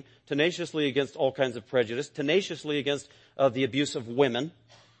trafficking, tenaciously against all kinds of prejudice, tenaciously against the abuse of women.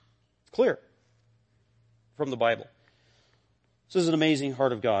 It's clear from the Bible. This is an amazing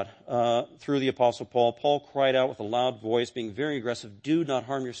heart of God. Through the Apostle Paul, Paul cried out with a loud voice, being very aggressive, do not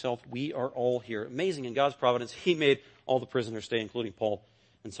harm yourself. We are all here. Amazing in God's providence. He made all the prisoners stay, including Paul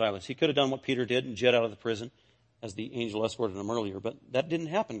and Silas. He could have done what Peter did and jet out of the prison as the angel escorted him earlier, but that didn't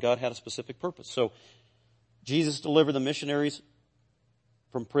happen. God had a specific purpose. So Jesus delivered the missionaries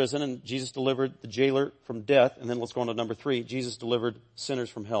from prison, and Jesus delivered the jailer from death. And then let's go on to number 3. Jesus delivered sinners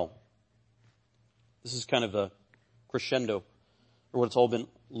from hell. This is kind of a crescendo, or what it's all been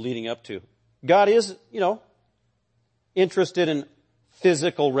leading up to. God is, interested in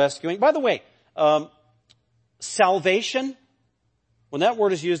physical rescuing. By the way, salvation, when that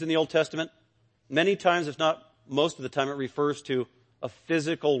word is used in the Old Testament, many times, if not most of the time, it refers to a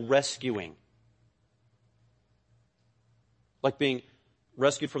physical rescuing. Like being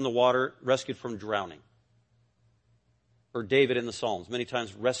rescued from the water, rescued from drowning. Or David in the Psalms, many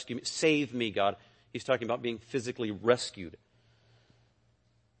times, rescue me, save me, God. He's talking about being physically rescued.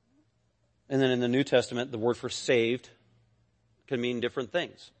 And then in the New Testament, the word for saved can mean different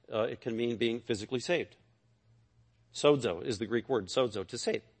things. It can mean being physically saved. Sozo is the Greek word, sozo, to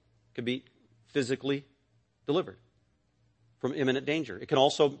save. It could be physically delivered from imminent danger. It can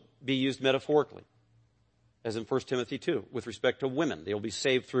also be used metaphorically, as in 1 Timothy 2, with respect to women. They will be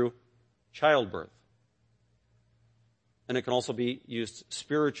saved through childbirth. And it can also be used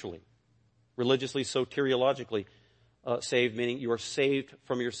spiritually, religiously, soteriologically. Saved, meaning you are saved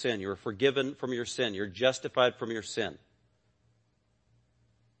from your sin. You are forgiven from your sin. You're justified from your sin.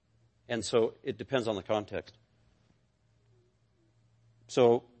 And so it depends on the context.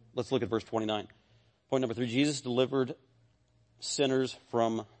 So let's look at verse 29. Point number 3, Jesus delivered sinners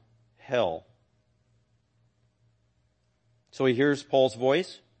from hell. So he hears Paul's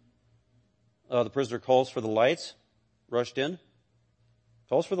voice. The prisoner calls for the lights, rushed in.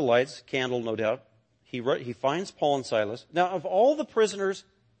 Calls for the lights, candle no doubt. He finds Paul and Silas. Now, of all the prisoners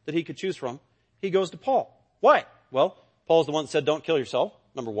that he could choose from, he goes to Paul. Why? Well, Paul's the one that said, don't kill yourself,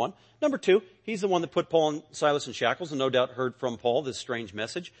 number 1. Number 2, he's the one that put Paul and Silas in shackles and no doubt heard from Paul this strange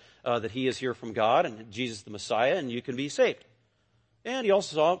message that he is here from God and Jesus the Messiah and you can be saved. And he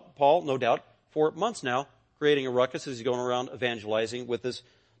also saw Paul, no doubt, for months now, creating a ruckus as he's going around evangelizing with this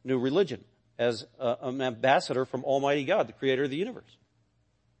new religion as an ambassador from Almighty God, the creator of the universe.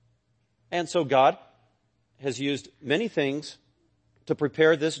 And so God has used many things to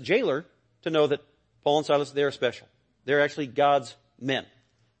prepare this jailer to know that Paul and Silas, they're special. They're actually God's men.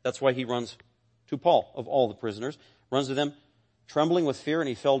 That's why he runs to Paul, of all the prisoners, runs to them, trembling with fear, and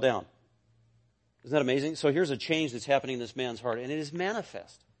he fell down. Isn't that amazing? So here's a change that's happening in this man's heart, and it is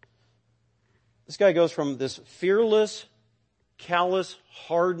manifest. This guy goes from this fearless, callous,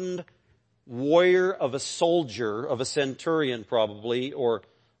 hardened warrior of a soldier, of a centurion probably, or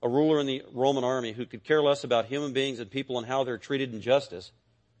a ruler in the Roman army who could care less about human beings and people and how they're treated in justice,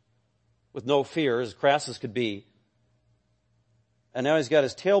 with no fear, as crass as could be. And now he's got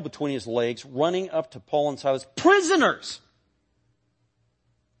his tail between his legs, running up to Paul and Silas. Prisoners!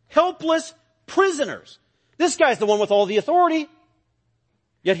 Helpless prisoners. This guy's the one with all the authority.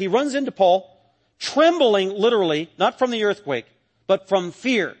 Yet he runs into Paul, trembling literally, not from the earthquake, but from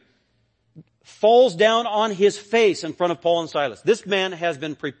fear. Falls down on his face in front of Paul and Silas. This man has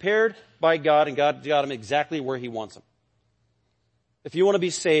been prepared by God, and God got him exactly where he wants him. If you want to be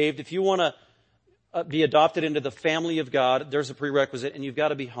saved, if you want to be adopted into the family of God, there's a prerequisite, and you've got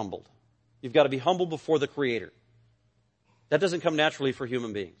to be humbled. You've got to be humbled before the Creator. That doesn't come naturally for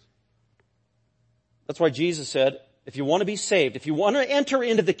human beings. That's why Jesus said, if you want to be saved, if you want to enter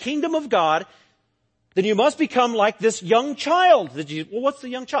into the kingdom of God, then you must become like this young child. Well, what's the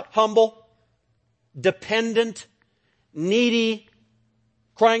young child? Humble, dependent, needy,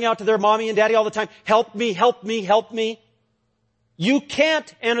 crying out to their mommy and daddy all the time, help me, help me, help me. You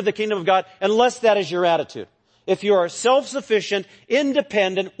can't enter the kingdom of God unless that is your attitude. If you are self-sufficient,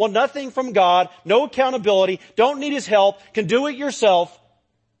 independent, want nothing from God, no accountability, don't need His help, can do it yourself,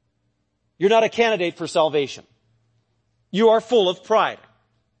 you're not a candidate for salvation. You are full of pride.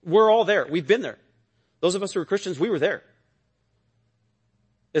 We're all there. We've been there. Those of us who are Christians, we were there.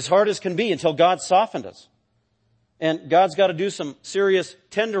 As hard as can be until God softened us. And God's got to do some serious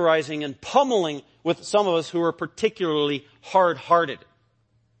tenderizing and pummeling with some of us who are particularly hard-hearted.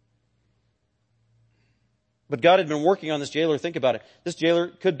 But God had been working on this jailer. Think about it. This jailer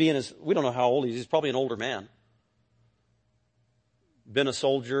could be we don't know how old he is. He's probably an older man. Been a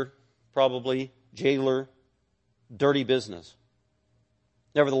soldier, probably, jailer, dirty business.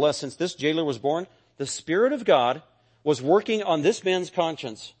 Nevertheless, since this jailer was born, the Spirit of God was working on this man's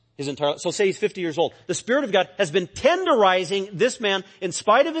conscience his entire life. So say he's 50 years old. The Spirit of God has been tenderizing this man in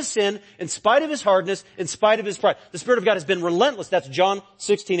spite of his sin, in spite of his hardness, in spite of his pride. The Spirit of God has been relentless. That's John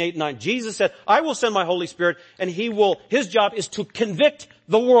 16:8-9. Jesus said, I will send my Holy Spirit, and his job is to convict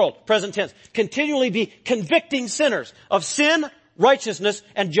the world, present tense, continually be convicting sinners of sin, righteousness,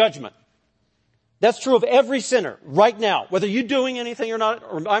 and judgment. That's true of every sinner right now. Whether you're doing anything or not,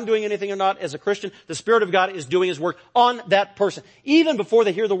 or I'm doing anything or not as a Christian, the Spirit of God is doing His work on that person, even before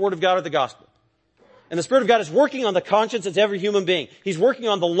they hear the Word of God or the gospel. And the Spirit of God is working on the conscience of every human being. He's working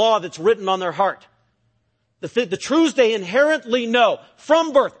on the law that's written on their heart. The truths they inherently know,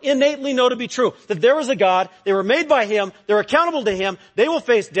 from birth, innately know to be true. That there is a God, they were made by Him, they're accountable to Him, they will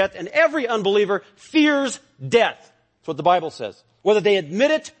face death, and every unbeliever fears death. That's what the Bible says. Whether they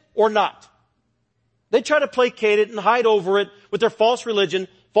admit it or not. They try to placate it and hide over it with their false religion,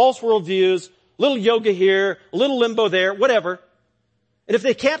 false worldviews, a little yoga here, a little limbo there, whatever. And if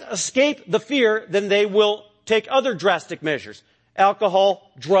they can't escape the fear, then they will take other drastic measures. Alcohol,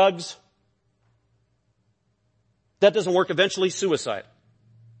 drugs. That doesn't work. Eventually, suicide.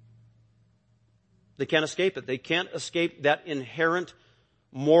 They can't escape it. They can't escape that inherent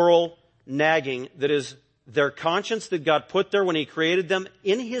moral nagging that is their conscience that God put there when He created them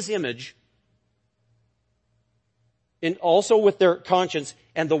in His image, and also with their conscience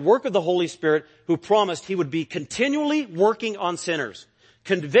and the work of the Holy Spirit, who promised He would be continually working on sinners,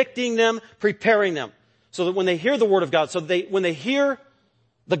 convicting them, preparing them, so that when they hear the Word of God, when they hear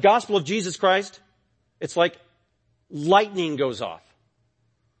the gospel of Jesus Christ, it's like lightning goes off.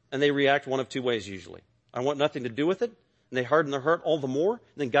 And they react one of two ways usually. I want nothing to do with it, and they harden their heart all the more,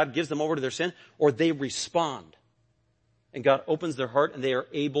 and then God gives them over to their sin, or they respond. And God opens their heart, and they are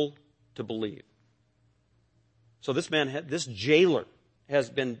able to believe. So this jailer has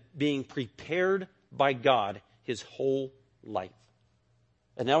been being prepared by God his whole life.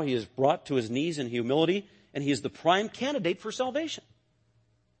 And now he is brought to his knees in humility, and he is the prime candidate for salvation.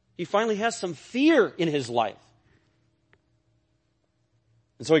 He finally has some fear in his life.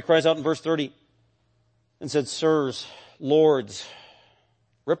 And so he cries out in verse 30 and said, Sirs, lords,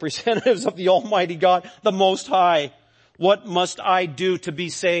 representatives of the Almighty God, the Most High, what must I do to be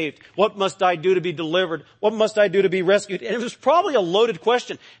saved? What must I do to be delivered? What must I do to be rescued? And it was probably a loaded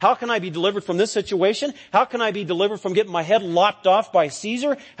question. How can I be delivered from this situation? How can I be delivered from getting my head lopped off by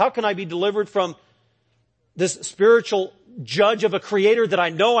Caesar? How can I be delivered from this spiritual judge of a creator that I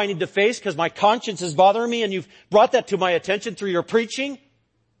know I need to face because my conscience is bothering me, and you've brought that to my attention through your preaching?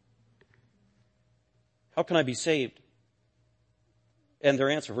 How can I be saved? And their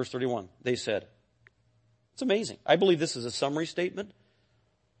answer, verse 31, they said, it's amazing. I believe this is a summary statement,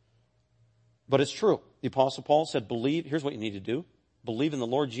 but it's true. The Apostle Paul said, here's what you need to do. Believe in the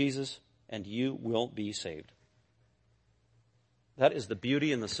Lord Jesus and you will be saved. That is the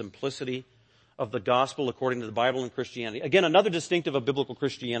beauty and the simplicity of the gospel according to the Bible and Christianity. Again, another distinctive of biblical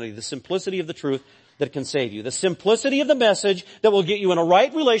Christianity, the simplicity of the truth that can save you. The simplicity of the message that will get you in a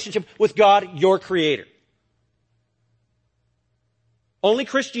right relationship with God, your Creator. Only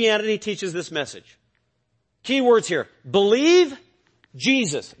Christianity teaches this message. Key words here. Believe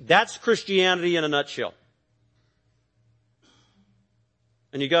Jesus. That's Christianity in a nutshell.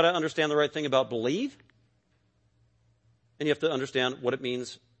 And you got to understand the right thing about believe. And you have to understand what it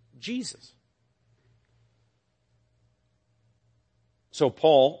means, Jesus. So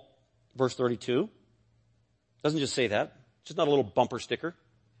Paul, verse 32, doesn't just say that. It's just not a little bumper sticker.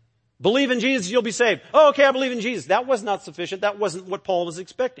 Believe in Jesus, you'll be saved. Oh, okay, I believe in Jesus. That was not sufficient. That wasn't what Paul was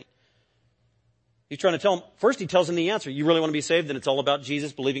expecting. He's trying to tell him, first he tells him the answer. You really want to be saved? Then it's all about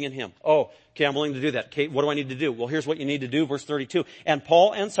Jesus, believing in Him. Oh, okay, I'm willing to do that. Okay, what do I need to do? Well, here's what you need to do, verse 32. And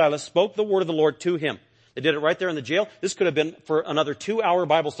Paul and Silas spoke the word of the Lord to him. They did it right there in the jail. This could have been for another 2-hour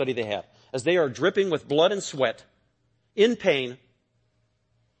Bible study they had, as they are dripping with blood and sweat, in pain,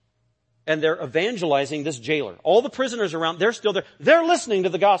 and they're evangelizing this jailer. All the prisoners around, they're still there. They're listening to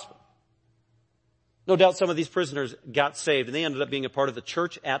the gospel. No doubt some of these prisoners got saved, and they ended up being a part of the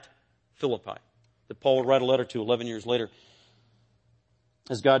church at Philippi that Paul would write a letter to 11 years later.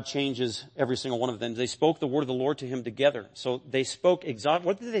 as God changes every single one of them. They spoke the word of the Lord to him together. So they spoke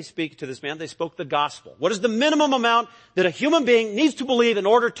what did they speak to this man? They spoke the gospel. What is the minimum amount that a human being needs to believe in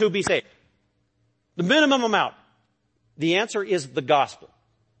order to be saved? The minimum amount. The answer is the gospel.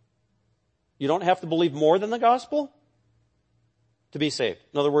 You don't have to believe more than the gospel to be saved.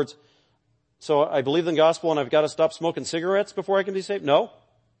 In other words, so I believe in the gospel and I've got to stop smoking cigarettes before I can be saved? No.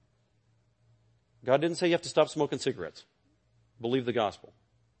 God didn't say you have to stop smoking cigarettes. Believe the gospel.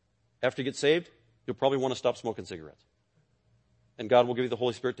 After you get saved, you'll probably want to stop smoking cigarettes. And God will give you the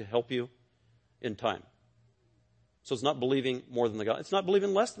Holy Spirit to help you in time. So it's not believing more than the gospel. It's not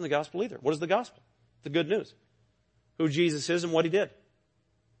believing less than the gospel either. What is the gospel? The good news. Who Jesus is and what he did.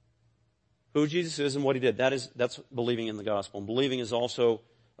 Who Jesus is and what he did. That's believing in the gospel. And believing is also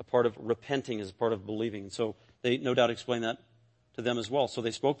a part of repenting, is a part of believing. So they no doubt explain that to them as well. So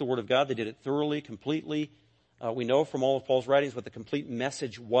they spoke the word of God. They did it thoroughly, completely. We know from all of Paul's writings what the complete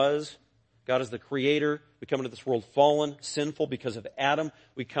message was. God is the creator. We come into this world fallen, sinful because of Adam.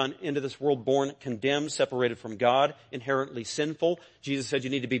 We come into this world born condemned, separated from God, inherently sinful. Jesus said you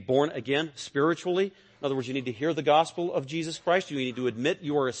need to be born again spiritually. In other words, you need to hear the gospel of Jesus Christ. You need to admit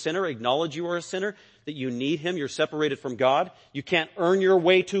you are a sinner, acknowledge you are a sinner, that you need him. You're separated from God. You can't earn your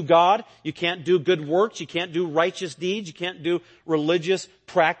way to God. You can't do good works. You can't do righteous deeds. You can't do religious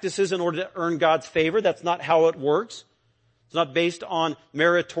practices in order to earn God's favor. That's not how it works. It's not based on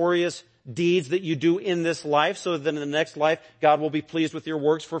meritorious deeds that you do in this life so that in the next life God will be pleased with your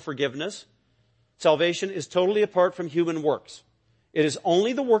works for forgiveness. Salvation is totally apart from human works. It is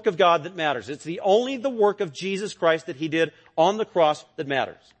only the work of God that matters. It's only the work of Jesus Christ that he did on the cross that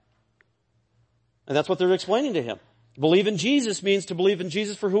matters. And that's what they're explaining to him. Believe in Jesus means to believe in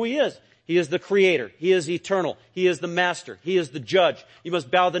Jesus for who he is. He is the creator. He is eternal. He is the master. He is the judge. You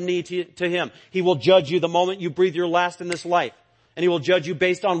must bow the knee to him. He will judge you the moment you breathe your last in this life. And he will judge you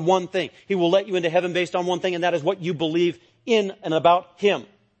based on one thing. He will let you into heaven based on one thing, and that is what you believe in and about him.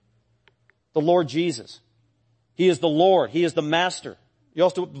 The Lord Jesus. He is the Lord. He is the master. You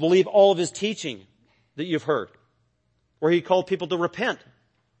also believe all of his teaching that you've heard, where he called people to repent.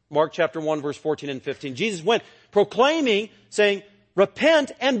 Mark chapter 1, verse 14 and 15. Jesus went proclaiming, saying,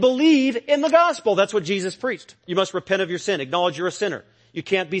 repent and believe in the gospel. That's what Jesus preached. You must repent of your sin. Acknowledge you're a sinner. You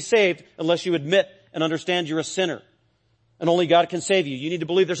can't be saved unless you admit and understand you're a sinner. And only God can save you. You need to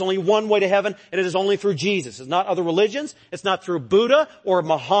believe there's only one way to heaven, and it is only through Jesus. It's not other religions. It's not through Buddha or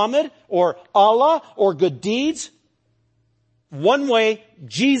Muhammad or Allah or good deeds. One way,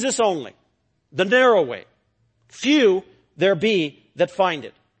 Jesus only. The narrow way. Few there be that find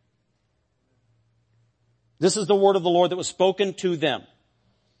it. This is the word of the Lord that was spoken to them.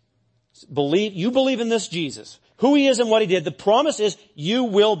 You believe in this Jesus, who he is and what he did. The promise is you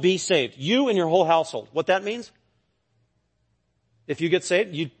will be saved. You and your whole household. What that means? If you get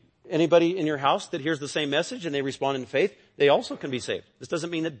saved, anybody in your house that hears the same message and they respond in faith, they also can be saved. This doesn't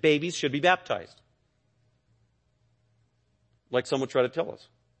mean that babies should be baptized. Like some would try to tell us.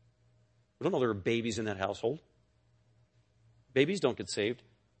 We don't know there are babies in that household. Babies don't get saved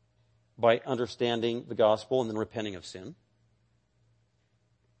by understanding the gospel and then repenting of sin.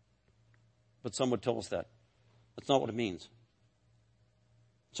 But some would tell us that. That's not what it means.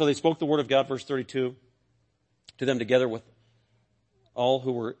 So they spoke the word of God, verse 32, to them together with all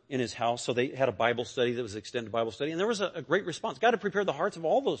who were in his house. So they had a Bible study that was an extended Bible study. And there was a great response. God had prepared the hearts of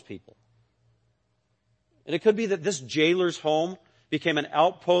all those people. And it could be that this jailer's home became an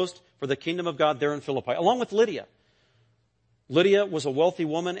outpost for the kingdom of God there in Philippi, along with Lydia. Lydia was a wealthy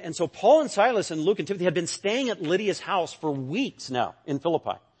woman, and so Paul and Silas and Luke and Timothy had been staying at Lydia's house for weeks now in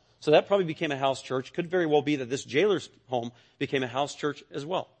Philippi. So that probably became a house church. Could very well be that this jailer's home became a house church as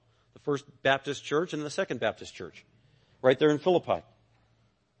well. The First Baptist Church and the Second Baptist Church, right there in Philippi.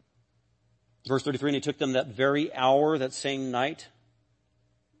 Verse 33, and he took them that very hour, that same night.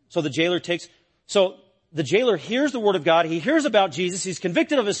 So the jailer hears the word of God. He hears about Jesus. He's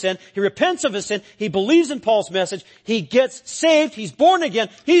convicted of his sin. He repents of his sin. He believes in Paul's message. He gets saved. He's born again.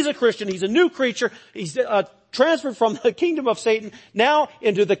 He's a Christian. He's a new creature. He's transferred from the kingdom of Satan now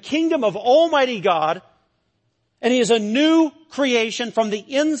into the kingdom of Almighty God. And he is a new creation from the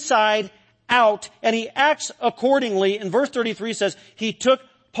inside out. And he acts accordingly. And verse 33 says, he took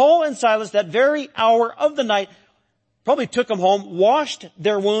Paul and Silas that very hour of the night, probably took them home, washed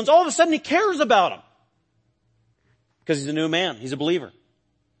their wounds. All of a sudden he cares about them. Because he's a new man. He's a believer.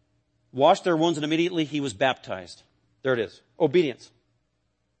 Washed their wounds and immediately he was baptized. There it is. Obedience.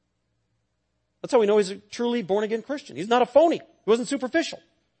 That's how we know he's a truly born again Christian. He's not a phony. He wasn't superficial.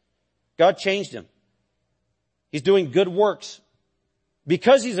 God changed him. He's doing good works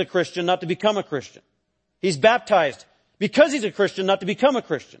because he's a Christian, not to become a Christian. He's baptized because he's a Christian, not to become a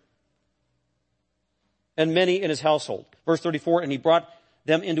Christian. And many in his household. Verse 34, and he brought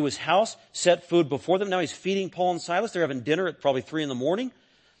them into his house, set food before them. Now he's feeding Paul and Silas. They're having dinner at probably 3 a.m.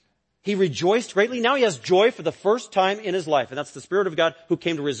 He rejoiced greatly. Now he has joy for the first time in his life. And that's the Spirit of God who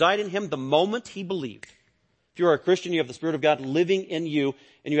came to reside in him the moment he believed. If you are a Christian, you have the Spirit of God living in you,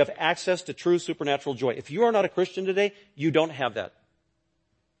 and you have access to true supernatural joy. If you are not a Christian today, you don't have that.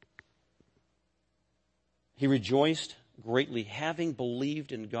 He rejoiced greatly, having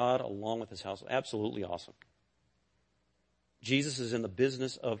believed in God along with his household. Absolutely awesome. Jesus is in the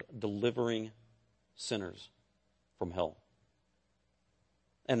business of delivering sinners from hell.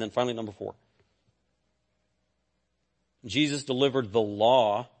 And then finally, number 4. Jesus delivered the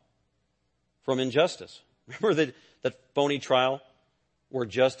law from injustice. Remember that phony trial where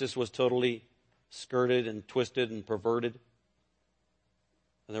justice was totally skirted and twisted and perverted?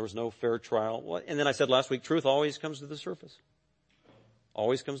 And there was no fair trial. And then I said last week, truth always comes to the surface.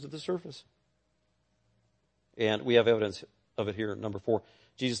 Always comes to the surface. And we have evidence of it here. Number 4,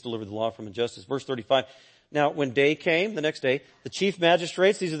 Jesus delivered the law from injustice. Verse 35. Now, when day came, the next day, the chief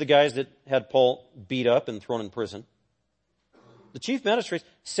magistrates, these are the guys that had Paul beat up and thrown in prison. The chief magistrates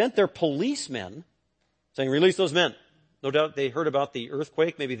sent their policemen saying, release those men. No doubt they heard about the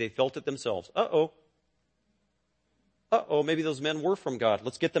earthquake. Maybe they felt it themselves. Maybe those men were from God.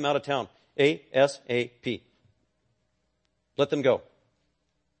 Let's get them out of town. ASAP. Let them go.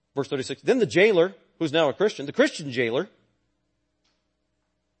 Verse 36. Then the jailer, who's now a Christian, the Christian jailer,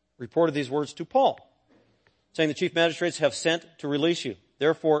 reported these words to Paul, saying, the chief magistrates have sent to release you.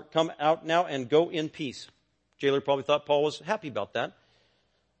 Therefore, come out now and go in peace. Jailer probably thought Paul was happy about that.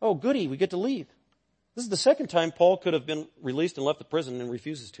 Oh, goody, we get to leave. This is the second time Paul could have been released and left the prison and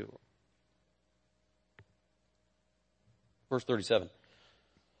refuses to. Verse 37.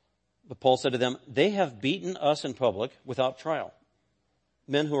 But Paul said to them, they have beaten us in public without trial.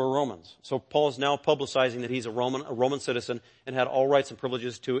 Men who are Romans. So Paul is now publicizing that he's a Roman citizen, and had all rights and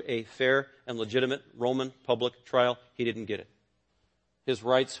privileges to a fair and legitimate Roman public trial. He didn't get it. His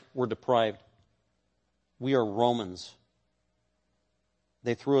rights were deprived. We are Romans.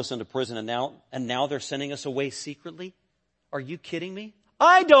 They threw us into prison, and now they're sending us away secretly? Are you kidding me?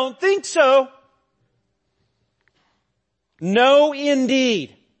 I don't think so. No,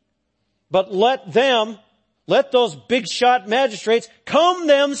 indeed. But let those big shot magistrates come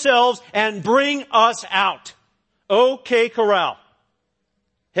themselves and bring us out. Okay, corral.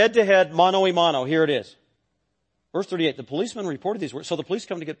 Head to head, mano a mano. Here it is. Verse 38, the policeman reported these words. So the police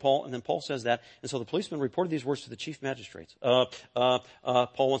come to get Paul, and then Paul says that. And so the policeman reported these words to the chief magistrates. Paul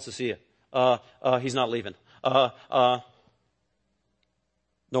wants to see you. He's not leaving. No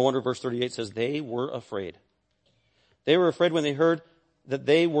wonder verse 38 says they were afraid. They were afraid when they heard that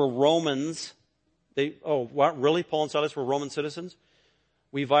they were Romans. What? Really? Paul and Silas were Roman citizens?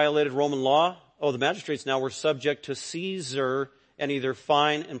 We violated Roman law? The magistrates now were subject to Caesar and either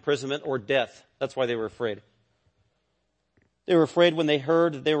fine, imprisonment, or death. That's why they were afraid. They were afraid when they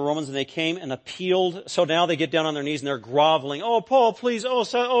heard that they were Romans, and they came and appealed. So now they get down on their knees and they're groveling. Oh, Paul, please.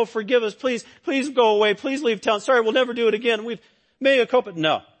 Forgive us. Please go away. Please leave town. Sorry, we'll never do it again. We've made a cope.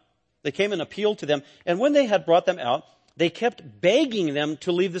 No. They came and appealed to them. And when they had brought them out, they kept begging them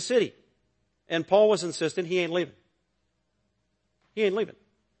to leave the city. And Paul was insistent he ain't leaving. He ain't leaving.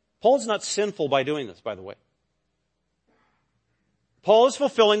 Paul's not sinful by doing this, by the way. Paul is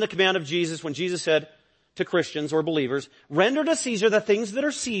fulfilling the command of Jesus when Jesus said to Christians or believers, render to Caesar the things that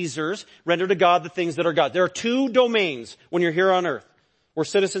are Caesar's, render to God the things that are God. There are two domains when you're here on earth. We're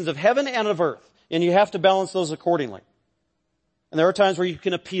citizens of heaven and of earth, and you have to balance those accordingly. And there are times where you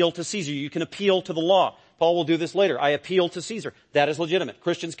can appeal to Caesar. You can appeal to the law. Paul will do this later. I appeal to Caesar. That is legitimate.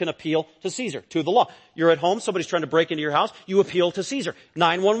 Christians can appeal to Caesar, to the law. You're at home, somebody's trying to break into your house, you appeal to Caesar.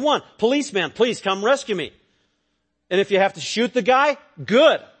 911, policeman, please come rescue me. And if you have to shoot the guy,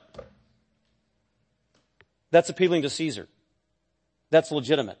 good. That's appealing to Caesar. That's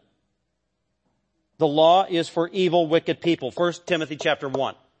legitimate. The law is for evil, wicked people. 1 Timothy chapter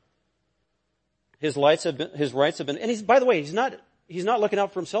 1. His rights have been, and by the way, he's not looking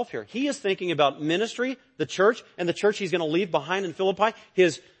out for himself here. He is thinking about ministry, the church, and the church he's going to leave behind in Philippi.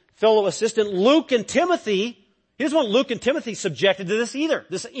 His fellow assistant, Luke and Timothy, he doesn't want Luke and Timothy subjected to this either,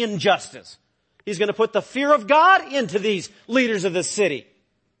 this injustice. He's going to put the fear of God into these leaders of this city.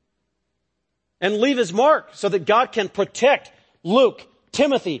 And leave his mark so that God can protect Luke,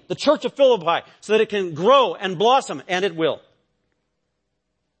 Timothy, the church of Philippi, so that it can grow and blossom, and it will.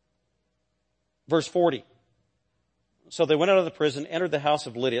 Verse 40. So they went out of the prison, entered the house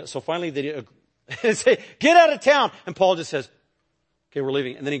of Lydia. So finally they say, get out of town. And Paul just says, okay, we're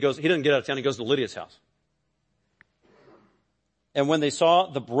leaving. And then he doesn't get out of town, he goes to Lydia's house. And when they saw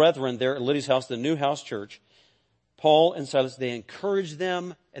the brethren there at Lydia's house, the new house church, Paul and Silas, they encouraged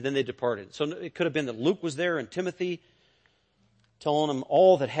them, and then they departed. So it could have been that Luke was there and Timothy, telling them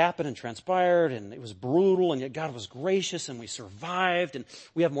all that happened and transpired, and it was brutal, and yet God was gracious, and we survived, and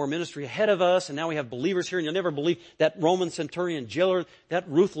we have more ministry ahead of us, and now we have believers here, and you'll never believe that Roman centurion jailer, that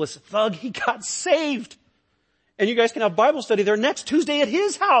ruthless thug, he got saved. And you guys can have Bible study there next Tuesday at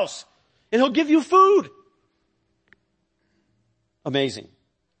his house, and he'll give you food. Amazing.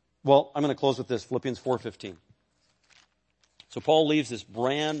 Well, I'm going to close with this, Philippians 4:15. So Paul leaves this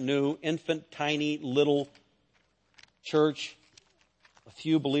brand new, infant, tiny, little church, a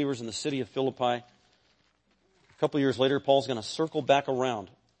few believers in the city of Philippi. A couple of years later, Paul's going to circle back around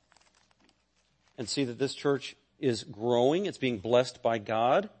and see that this church is growing. It's being blessed by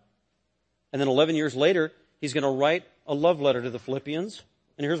God. And then 11 years later, he's going to write a love letter to the Philippians.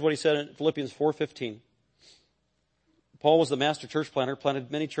 And here's what he said in Philippians 4:15. Paul was the master church planter,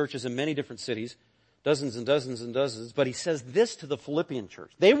 planted many churches in many different cities, dozens and dozens and dozens. But he says this to the Philippian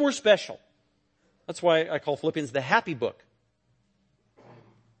church. They were special. That's why I call Philippians the happy book.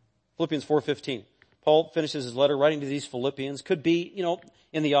 Philippians 4:15. Paul finishes his letter writing to these Philippians. Could be,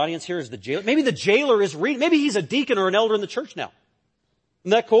 in the audience here is the jailer. Maybe the jailer is reading. Maybe he's a deacon or an elder in the church now.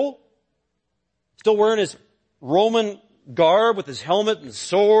 Isn't that cool? Still wearing his Roman garb with his helmet and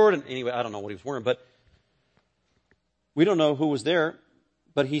sword. And anyway, I don't know what he was wearing, but we don't know who was there.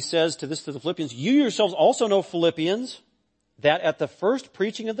 But he says to the Philippians, you yourselves also know, Philippians, that at the first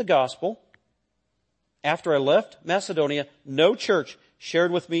preaching of the gospel, after I left Macedonia, no church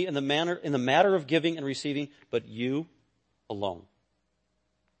shared with me in the matter of giving and receiving, but you alone.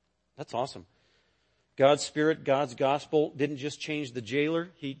 That's awesome. God's Spirit, God's gospel didn't just change the jailer.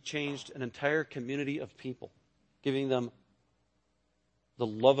 He changed an entire community of people, giving them the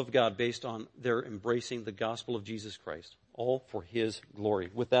love of God based on their embracing the gospel of Jesus Christ, all for His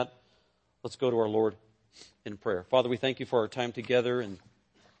glory. With that, let's go to our Lord in prayer. Father, we thank you for our time together and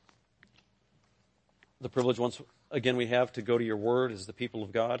the privilege once again we have to go to your word as the people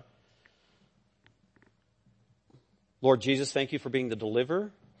of God. Lord Jesus, thank you for being the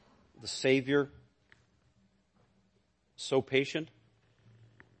deliverer, the Savior, so patient,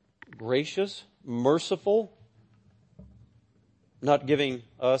 gracious, merciful, not giving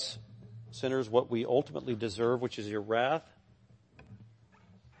us sinners what we ultimately deserve, which is your wrath.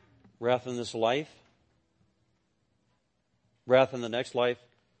 Wrath in this life, wrath in the next life,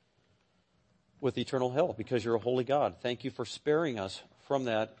 with eternal hell, because you're a holy God. Thank you for sparing us from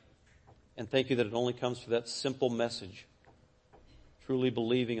that, and thank you that it only comes through that simple message, truly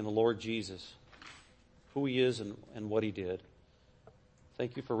believing in the Lord Jesus, who He is and what He did.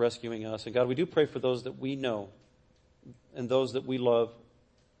 Thank you for rescuing us. And God, we do pray for those that we know and those that we love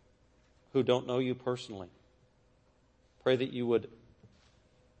who don't know you personally. Pray that you would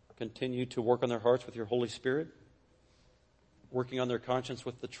continue to work on their hearts with your Holy Spirit, working on their conscience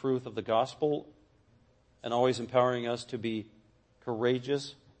with the truth of the gospel, and always empowering us to be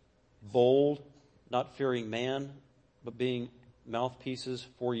courageous, bold, not fearing man, but being mouthpieces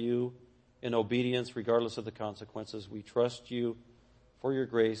for you in obedience regardless of the consequences. We trust you for your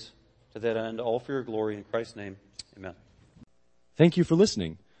grace to that end, all for your glory. In Christ's name, amen. Thank you for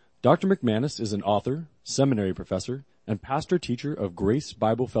listening. Dr. McManus is an author, seminary professor, and pastor teacher of Grace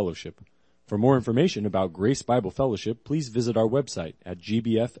Bible Fellowship. For more information about Grace Bible Fellowship, please visit our website at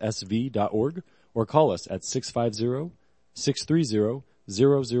gbfsv.org or call us at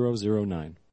 650-630-0009.